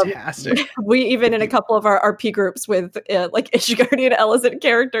been fantastic. We even in a couple of our RP groups with like Ishgardian and Ellison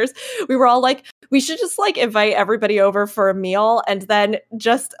characters, we were all like, we should just like invite everybody over for a meal, and then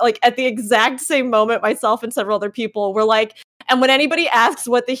just like at the exact same moment, myself and several other people were like, and when anybody asks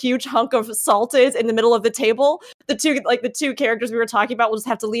what the huge hunk of salt is in the middle of the table, the two characters we were talking about will just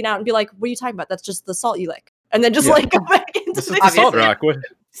have to lean out and be like, "What are you talking about? That's just the salt you lick." And then just like go back into the salt rock.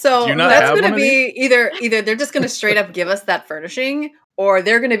 So that's going to be either they're just going to straight up give us that furnishing, or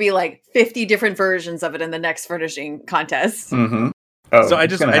they're going to be like 50 different versions of it in the next furnishing contest. Mm-hmm. Oh, so I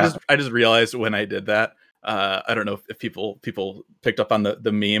just realized when I did that. I don't know if people picked up on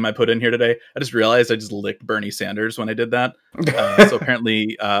the meme I put in here today. I just realized I just licked Bernie Sanders when I did that. So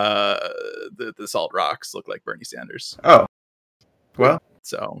apparently, the salt rocks look like Bernie Sanders. Oh, well.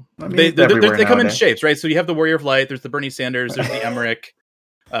 So I mean, they come in shapes, right? So you have the Warrior of Light. There's the Bernie Sanders. There's the Emmerich.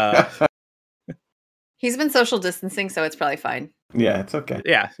 He's been social distancing, so it's probably fine. Yeah, it's okay.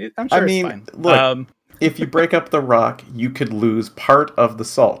 Yeah, I'm sure it's fine. Look, if you break up the rock, you could lose part of the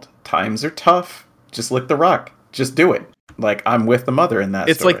salt. Times are tough. Just lick the rock. Just do it. Like, I'm with the mother in that.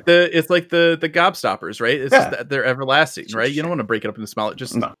 It's story. like the gobstoppers, right? It's just that they're everlasting, right? You don't want to break it up into small.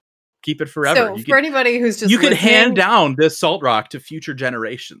 Just keep it forever. So anybody who's just could hand down this salt rock to future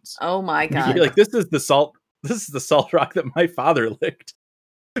generations. Oh my god! You'd be like, this is the salt rock that my father licked,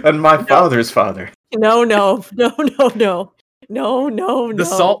 and my father's father. No. The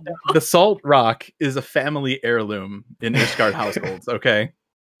salt rock is a family heirloom in Ishgard households. Okay.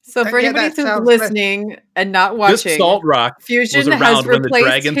 So for anybody who's listening and not watching, this salt rock Fusion was around has when the replaced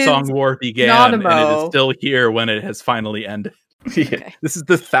Dragon his Song War began, and it is Nanamo. still here when it has finally ended. Yeah. Okay. This is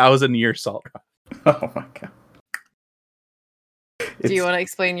the 1,000-year salt rock. Oh my god! Do you want to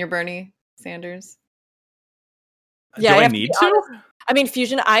explain your Bernie Sanders? Yeah, Do I need to? Honest. I mean,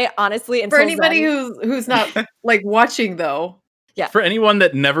 Fusion. I honestly, For anybody who's not like watching though, yeah. For anyone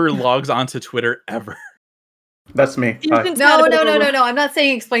that never logs onto Twitter ever. That's me. No. I'm not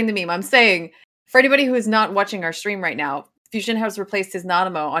saying explain the meme. I'm saying for anybody who is not watching our stream right now, Fusion has replaced his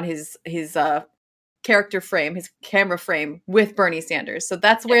Nanamo on his character frame, his camera frame with Bernie Sanders. So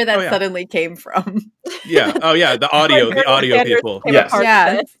that's where that suddenly came from. Yeah. Oh yeah. The audio people. Yes.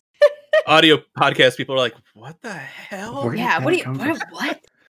 Yeah. Audio podcast people are like, what the hell? What?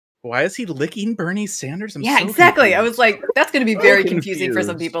 Why is he licking Bernie Sanders? I'm so exactly. confused. I was like, that's going to be very confusing for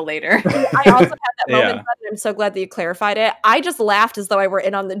some people later. I also had that moment, and I'm so glad that you clarified it. I just laughed as though I were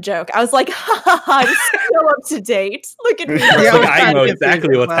in on the joke. I was like, I'm still up to date. Look at me. I know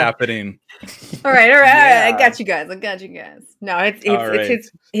exactly what's happening. All right. I got you guys. No,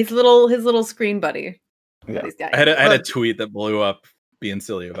 it's his little screen buddy. Yeah. I had a tweet that blew up being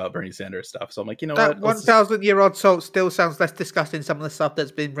silly about Bernie Sanders stuff. So I'm like, you know that what? 1,000-year-old salt still sounds less disgusting. Some of the stuff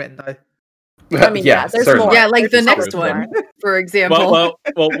that's been written though. I mean, there's certainly. more. Yeah, like There's the next one, for example.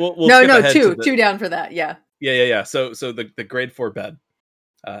 We'll no, two down for that. Yeah. Yeah. So the grade 4 bed.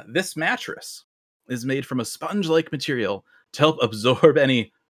 This mattress is made from a sponge-like material to help absorb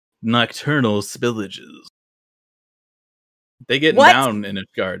any nocturnal spillages. They get What? down in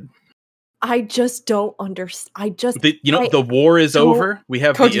Ishgard. I just don't understand. The war is over. We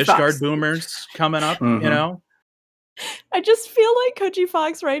have Koji the Fox. Ishgard boomers coming up. Mhm. You know, I just feel like Koji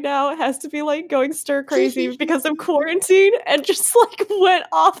Fox right now has to be like going stir crazy because of quarantine and just like went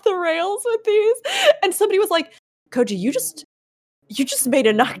off the rails with these. And somebody was like, Koji, you just made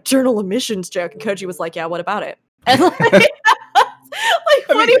a nocturnal emissions joke. And Koji was like, yeah, what about it? And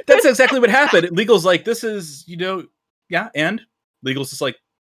like, that's exactly what happened. Legal's like, this is, yeah, and Legal's just like,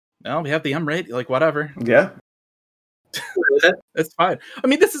 no, we have the M rate, like whatever. Yeah. That's fine. I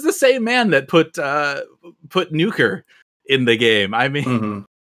mean, this is the same man that put Nuker in the game. I mean,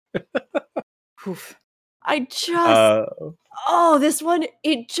 Oof. this one,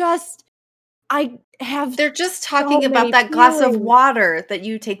 I have. They're just talking so about many that glass of feelings. water that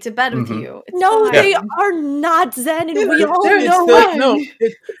you take to bed with Mhm. you. It's No, fine. they are not Zen, and we all it's know the- it. no,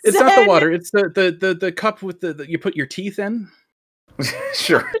 it's not the Zen. water. It's the cup with the you put your teeth in.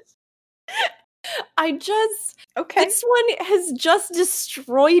 Sure. Okay. This one has just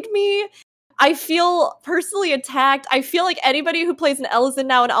destroyed me. I feel personally attacked. I feel like anybody who plays an Elezen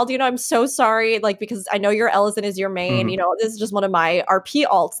now, and Aldino, I'm so sorry, like, because I know your Elezen is your main, Mhm. this is just one of my RP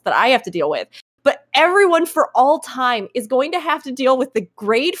alts that I have to deal with. But everyone for all time is going to have to deal with the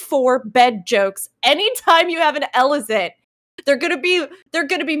grade 4 bed jokes anytime you have an Elezen. They're gonna be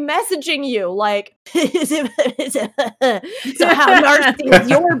messaging you like, so how nasty is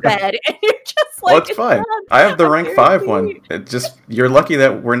your bed? And you're just like, Well, it's fine. I have the rank 5 one. Apparently. It just you're lucky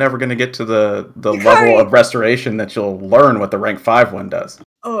that we're never going to get to the Yukari! level of restoration that you'll learn what the rank 5 one does.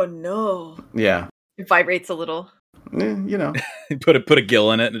 Oh no. Yeah. It vibrates a little. You know. put a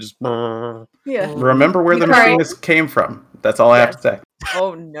gill in it and it just. Yeah. Remember where the Yukari. machinist came from. That's all I have to say.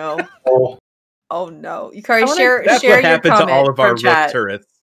 Oh no. Oh. Oh no. Yukari, I wanna- share That's your what happened to comment all of our from chat. roof turrets.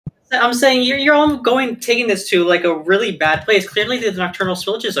 I'm saying you're all taking this to like a really bad place. Clearly, the nocturnal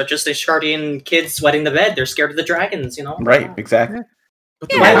spillages are just Ishgardian kids sweating the bed. They're scared of the dragons, Right, exactly.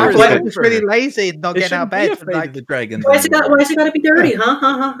 But the Yeah. water is Why good I'm just for really her. lazy and not They getting out of shouldn't be bed. afraid Like, of the dragons. Why is it anymore. got to be dirty?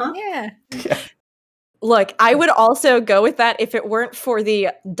 Huh? Yeah. Look, I would also go with that if it weren't for the ...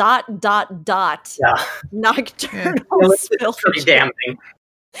 Yeah, nocturnal it's pretty spillage. damning.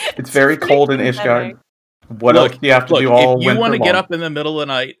 It's very pretty cold in pathetic. Ishgard. What else do you have to do all if you winter want to get long? up in the middle of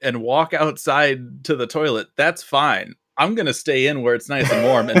the night and walk outside to the toilet, that's fine. I'm gonna stay in where it's nice and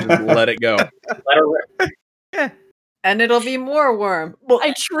warm and just let it go. Let her rip. And it'll be more warm.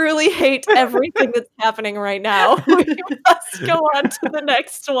 I truly hate everything that's happening right now. We must go on to the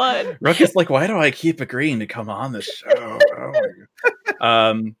next one. Ruckus like, why do I keep agreeing to come on this show? Oh my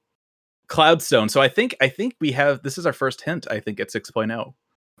God. Cloudstone. So I think we have this is our first hint. I think at 6.0.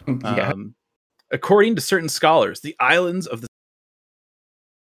 Yeah. According to certain scholars, the islands of the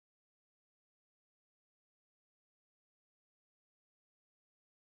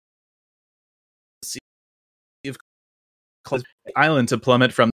Sea of island to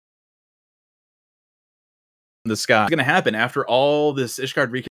plummet from the sky. What's going to happen after all this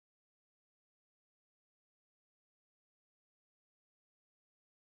Ishgard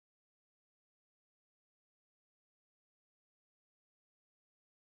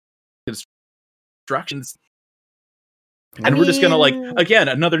reconstructions? And we're just gonna again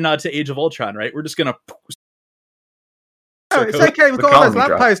another nod to Age of Ultron, right? We're just gonna. oh, it's okay. We've the got all those colony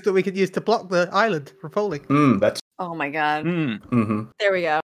drop. lampposts that we could use to block the island from falling. That's Oh my god. mm-hmm. There we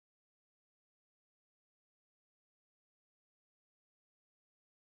go.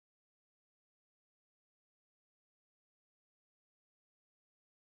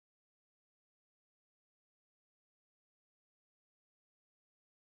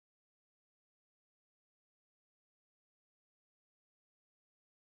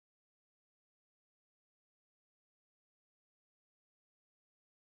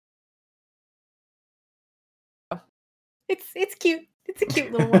 It's cute. It's a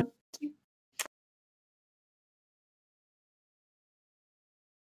cute little one. Cute.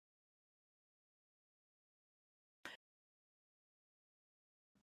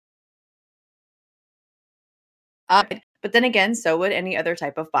 But then again, so would any other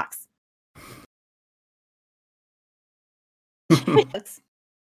type of box. Because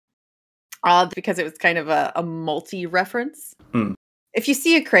it was kind of a multi-reference. Hmm. If you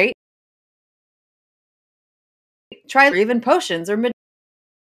see a crate, try even potions or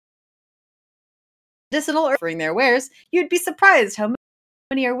medicinal or offering their wares, you'd be surprised how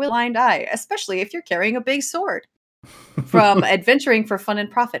many are with a blind eye, especially if you're carrying a big sword. From Adventuring for Fun and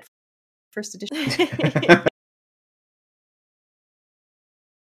Profit, first edition.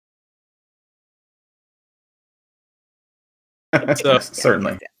 So,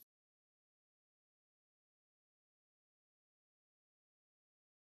 Certainly.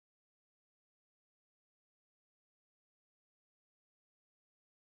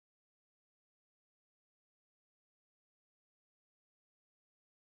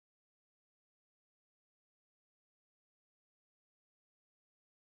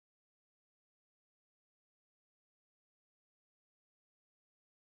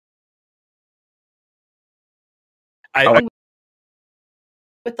 with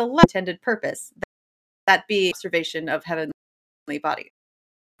the less intended purpose, that be observation of heavenly body.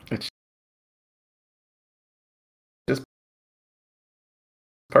 It's just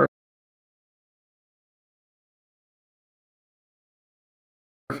perfect.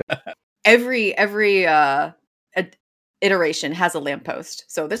 Every iteration has a lamppost,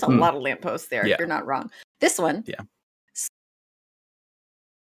 so there's a lot of lampposts there. Yeah. You're not wrong. This one,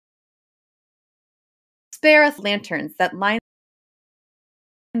 spare lanterns that line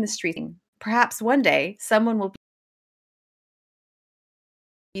the street. Perhaps one day someone will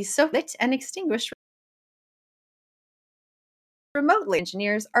be so lit and extinguished remotely.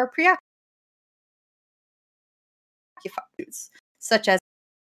 Engineers are preoccupied, such as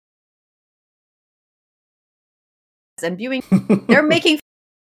imbuing. They're making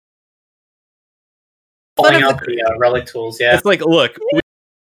fun pulling of out the relic tools. Yeah, It's like, look,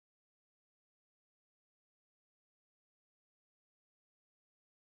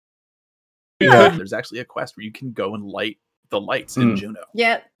 there's actually a quest where you can go and light the lights in Juneau.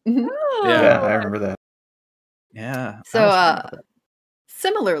 Yeah. Mhm. Yeah, I remember that. Yeah. So,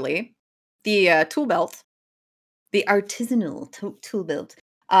 similarly, the tool belt, the artisanal tool belt,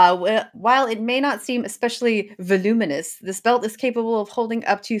 while it may not seem especially voluminous, this belt is capable of holding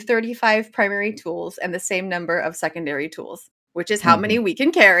up to 35 primary tools and the same number of secondary tools, which is how many we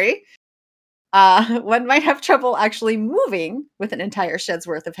can carry. One might have trouble actually moving with an entire shed's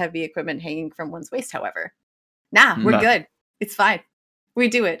worth of heavy equipment hanging from one's waist, however. We're good. It's fine. We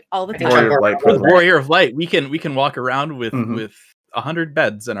do it all the time. Warrior of Light. We're the Warrior of Light. We can walk around with 100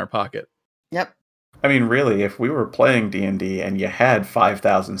 beds in our pocket. Yep. I mean, really, if we were playing D&D and you had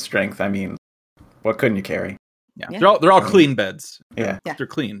 5,000 strength, I mean, what couldn't you carry? Yeah. They're all clean beds. Yeah. They're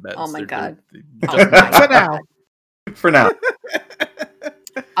clean beds. Oh my god. For now. For now.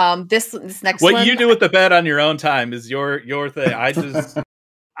 This next what one. you do with the bed on your own time is your thing. I just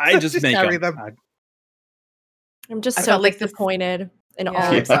make carry them. I'm just I so felt like this- disappointed in all.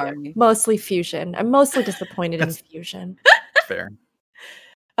 I'm sorry. Mostly fusion. I'm mostly disappointed in fusion. Fair.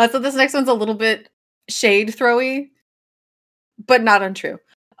 So this next one's a little bit shade throwy, but not untrue.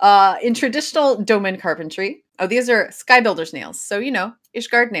 In traditional Doman carpentry, these are Skybuilder's nails. So,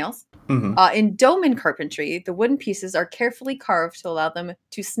 Ishgard nails. In Doman carpentry, the wooden pieces are carefully carved to allow them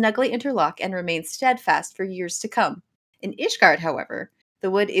to snugly interlock and remain steadfast for years to come. In Ishgard, however, the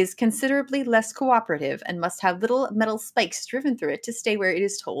wood is considerably less cooperative and must have little metal spikes driven through it to stay where it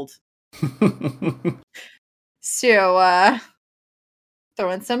is told. So,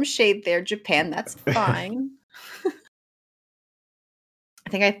 throwing some shade there, Japan. That's fine. I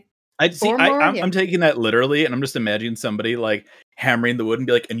think I'm taking that literally, and I'm just imagining somebody like hammering the wood and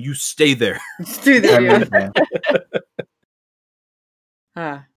be like, "And you stay there." Stay there.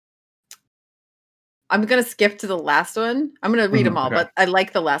 I'm gonna skip to the last one. I'm gonna read them all, but I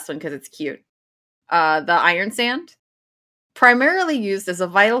like the last one because it's cute. The iron sand, primarily used as a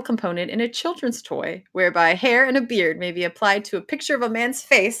vital component in a children's toy, whereby hair and a beard may be applied to a picture of a man's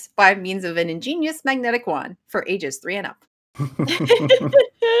face by means of an ingenious magnetic wand for ages 3 and up.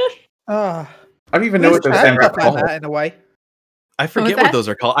 I don't even know what those things are called. In a way. I forget what those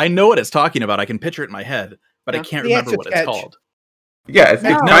are called. I know what it's talking about. I can picture it in my head, but I can't remember what it's called. Yeah, it's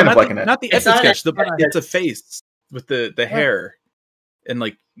kind of like not the Etch-a-Sketch. It's a face with the hair, and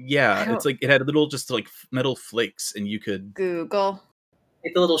like it's like it had little just like metal flakes, and you could Google.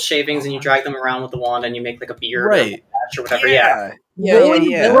 Take the little shavings and you drag them around with the wand, and you make like a beard or whatever.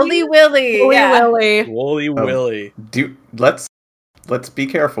 Woolly Willy. Woolly Willy. Let's be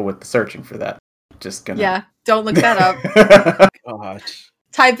careful with the searching for that. Just gonna. Yeah, don't look that up. Gosh.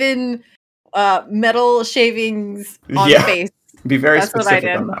 Type in metal shavings on face. Be very That's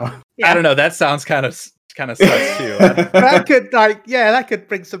specific on that one. Yeah. I don't know. That sounds kind of sus too. That could that could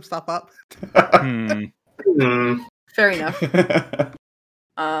bring some stuff up. Fair enough.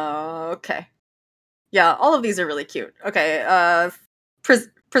 Okay. Yeah, all of these are really cute. Okay,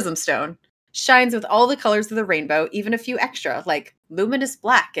 Prism Stone. Shines with all the colors of the rainbow, even a few extra, like luminous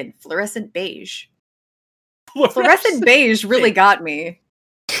black and fluorescent beige. Fluorescent beige really got me.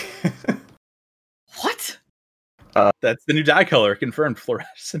 What? That's the new dye color, confirmed.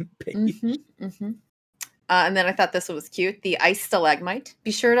 Fluorescent beige. And then I thought this one was cute. The ice stalagmite.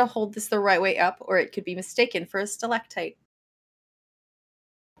 Be sure to hold this the right way up, or it could be mistaken for a stalactite.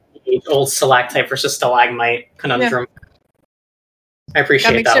 Old stalactite versus stalagmite conundrum. Yeah. I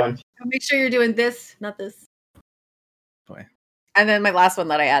appreciate that one. Make sure you're doing this, not this. Boy. And then my last one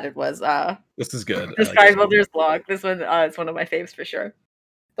that I added was this is good. The Skybuilder's log. This one is one of my faves for sure.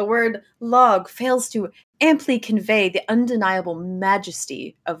 The word log fails to amply convey the undeniable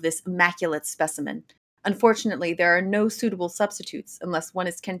majesty of this immaculate specimen. Unfortunately, there are no suitable substitutes unless one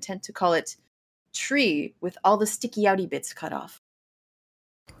is content to call it tree with all the sticky outy bits cut off.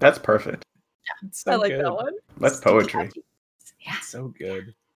 That's perfect. Yeah, I like that one. That's poetry. Yeah, So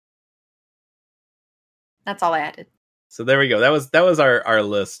good. that's all I added. So there we go. That was our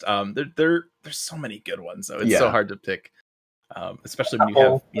list. There's so many good ones, though. It's so hard to pick, especially when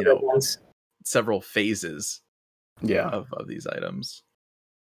you have several phases. Of these items.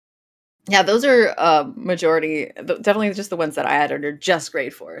 Yeah, those are majority. Definitely, just the ones that I added are just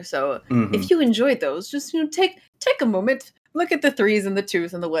grade 4. So if you enjoyed those, just take a moment, look at the 3s and the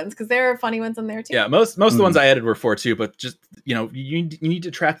 2s and the 1s because there are funny ones in there too. Yeah, most of the ones I added were 4 too, but just you need to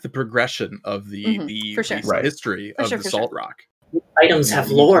track the progression of the history of the Salt Rock. Items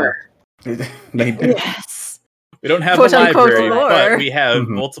have lore. They do. Yes. We don't have a library, but we have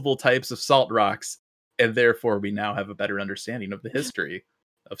multiple types of salt rocks, and therefore we now have a better understanding of the history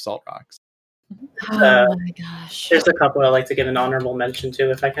of salt rocks. Oh my gosh. There's a couple I'd like to give an honorable mention to,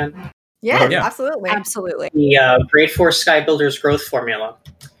 if I can. Yes, absolutely. The grade 4 Sky Builder's growth formula.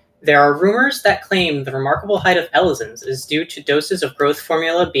 There are rumors that claim the remarkable height of Elizans is due to doses of growth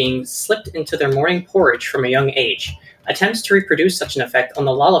formula being slipped into their morning porridge from a young age. Attempts to reproduce such an effect on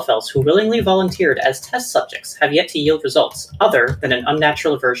the Lalafels who willingly volunteered as test subjects have yet to yield results other than an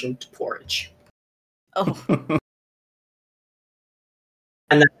unnatural aversion to porridge. Oh.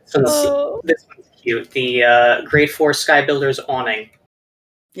 And this one's cute. The grade 4 Sky Builder's awning.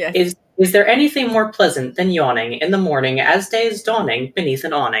 Yes. Is there anything more pleasant than yawning in the morning as day is dawning beneath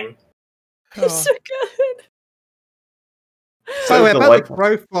an awning? It's so good. So about the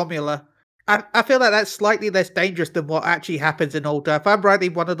growth formula, I feel like that's slightly less dangerous than what actually happens in Uldur. If I'm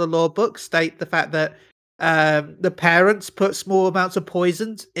writing one of the lore books, state the fact that the parents put small amounts of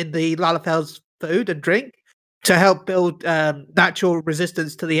poisons in the Lalafel's food and drink to help build natural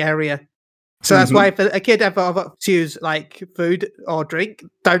resistance to the area. So that's why if a kid ever choose like food or drink,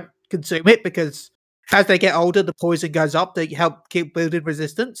 don't consume it because as they get older, the poison goes up. They help keep building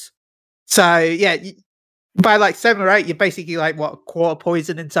resistance. So yeah, by like 7 or 8, you're basically like what, quarter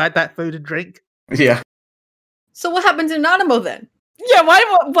poison inside that food and drink. Yeah. So what happened in Nanamo then? Yeah, why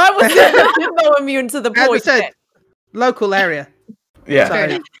was Nanamo immune to the poison? As I said, local area. Yeah.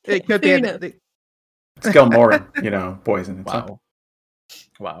 So it could be it's Gilmoran, poison. Wow.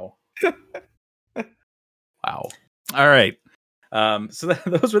 Wow. All right. So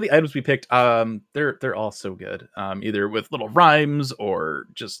those were the items we picked. They're all so good. Either with little rhymes or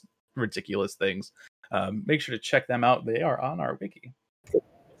just ridiculous things. Make sure to check them out. They are on our wiki.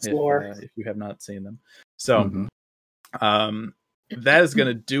 If you have not seen them. So that is going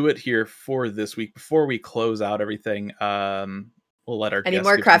to do it here for this week. Before we close out everything, we'll let our any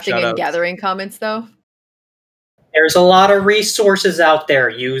more crafting and gathering comments though. There's a lot of resources out there.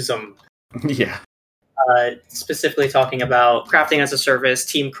 Use them. Yeah. Specifically talking about crafting as a service,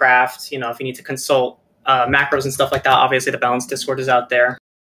 team craft. If you need to consult macros and stuff like that, obviously the Balance Discord is out there.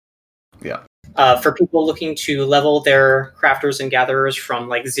 Yeah. For people looking to level their crafters and gatherers from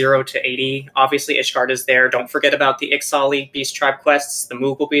like 0 to 80, obviously Ishgard is there. Don't forget about the Ixali Beast Tribe quests, the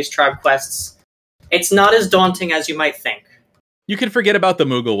Moogle Beast Tribe quests. It's not as daunting as you might think. You can forget about the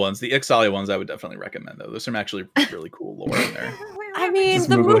Moogle ones. The Ixali ones I would definitely recommend, though. There's some actually really cool lore in there. I mean,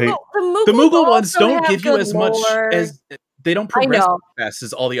 the Moogle ones don't give you as much as... They don't progress as fast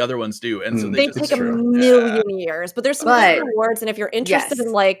as all the other ones do. And so they take a million years. But there's some good rewards, and if you're interested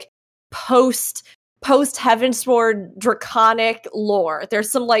in like post Heavensward draconic lore,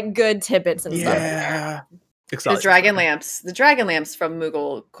 there's some like good tidbits and stuff. Yeah. The dragon lamps from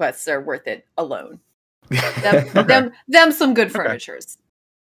Moogle quests are worth it alone. them some good furnitures.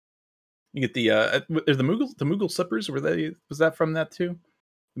 You get the Moogle slippers. Was that from that too?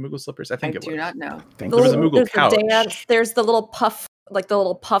 The Moogle slippers. I think it was. I do not know. There was a Moogle couch. There's the little puff. There's the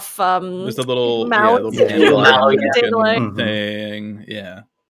little mount thing. Yeah.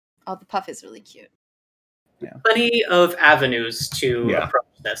 Oh, the puff is really cute. Yeah. Plenty of avenues to approach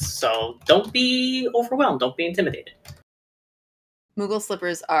this, so don't be overwhelmed. Don't be intimidated. Moogle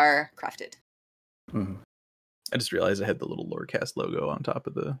slippers are crafted. Mm-hmm. I just realized I had the little Lorecast logo on top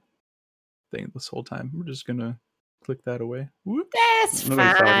of the thing this whole time. We're just gonna click that away. Whoop. That's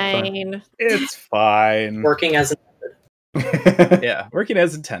fine. It's fine. Working as intended. Yeah, working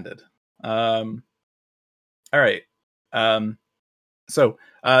as intended. All right. So,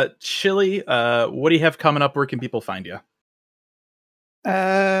 Chili, what do you have coming up? Where can people find you?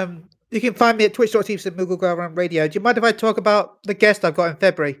 You can find me at twitch.tv/MoogleGrowlRunRadio. Do you mind if I talk about the guest I've got in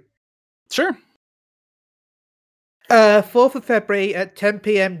February? Sure. 4th of February at 10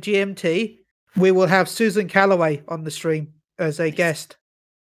 p.m. GMT, we will have Susan Calloway on the stream as a guest.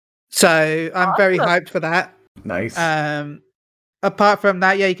 So I'm very hyped for that. Nice. Apart from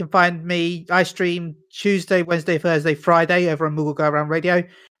that, you can find me. I stream Tuesday, Wednesday, Thursday, Friday over on Moogle Go Around Radio.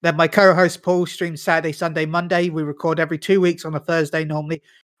 Then my co-host Paul streams Saturday, Sunday, Monday. We record every 2 weeks on a Thursday normally.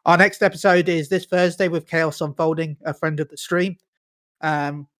 Our next episode is this Thursday with Chaos Unfolding, a friend of the stream.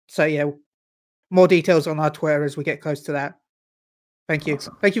 More details on our Twitter as we get close to that. Thank you.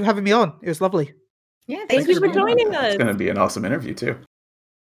 Awesome. Thank you for having me on. It was lovely. Yeah, Thank you for joining us. It's going to be an awesome interview too.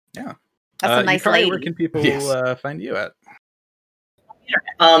 Yeah. That's a nice lady. Where can people find you at?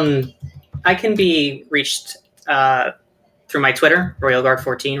 I can be reached through my Twitter,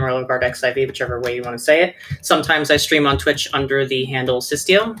 RoyalGuard14, RoyalGuardXIV, whichever way you want to say it. Sometimes I stream on Twitch under the handle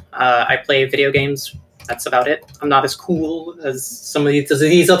Sistio. I play video games. That's about it. I'm not as cool as some of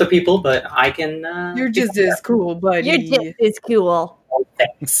these other people, but I can... You're just as cool, buddy. You're just as cool. Oh,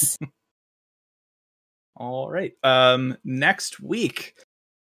 thanks. All right. Next week,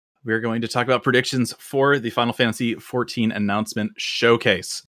 we're going to talk about predictions for the Final Fantasy XIV announcement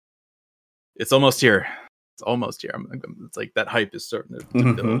showcase. It's almost here. It's like that hype is starting to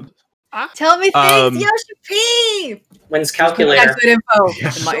build. Tell me things, Yoshi P! When's calculator? That's good info.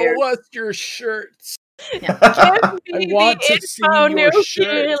 Yeah. In my ear. Show us your shirts. Yeah. I want to see your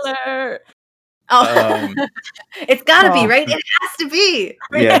shirts. Oh, it's gotta be, right? It has to be.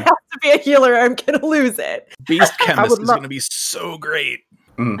 It has to be a healer. I'm gonna lose it. Beast Chemist is going to be so great.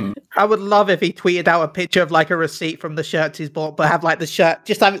 Mm-hmm. I would love if he tweeted out a picture of like a receipt from the shirts he's bought, but have like the shirt,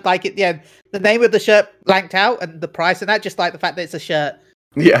 just have it like at the end, the name of the shirt blanked out and the price and that, just like the fact that it's a shirt.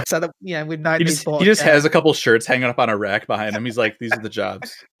 Yeah. So that we've known He just has a couple shirts hanging up on a rack behind him. He's like, these are the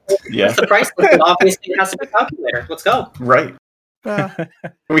jobs. Yeah. What's the price? Obviously, it has to be a calculator. Let's go. Right.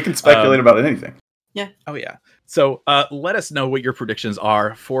 We can speculate about anything. Yeah. Oh, yeah. So let us know what your predictions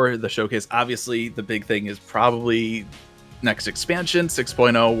are for the showcase. Obviously, the big thing is probably next expansion,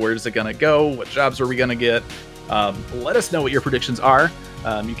 6.0. Where's it going to go? What jobs are we going to get? Let us know what your predictions are.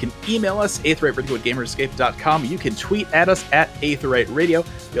 You can email us, aetheryghtradio@gamerescape.com. You can tweet at us at aetheryghtradio.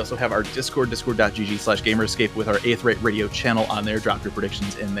 We also have our Discord, discord.gg/gamerescape, with our Aetheryght Radio channel on there. Drop your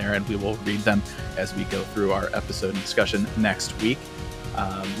predictions in there, and we will read them as we go through our episode and discussion next week.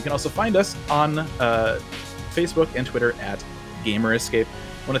 You can also find us on Facebook and Twitter at GamerEscape.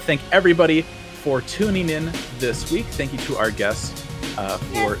 I want to thank everybody for tuning in this week. Thank you to our guests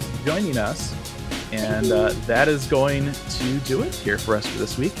for joining us. And that is going to do it here for us for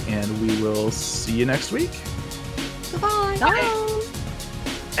this week. And we will see you next week. Goodbye. Bye.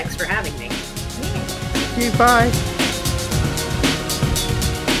 Thanks for having me. Bye.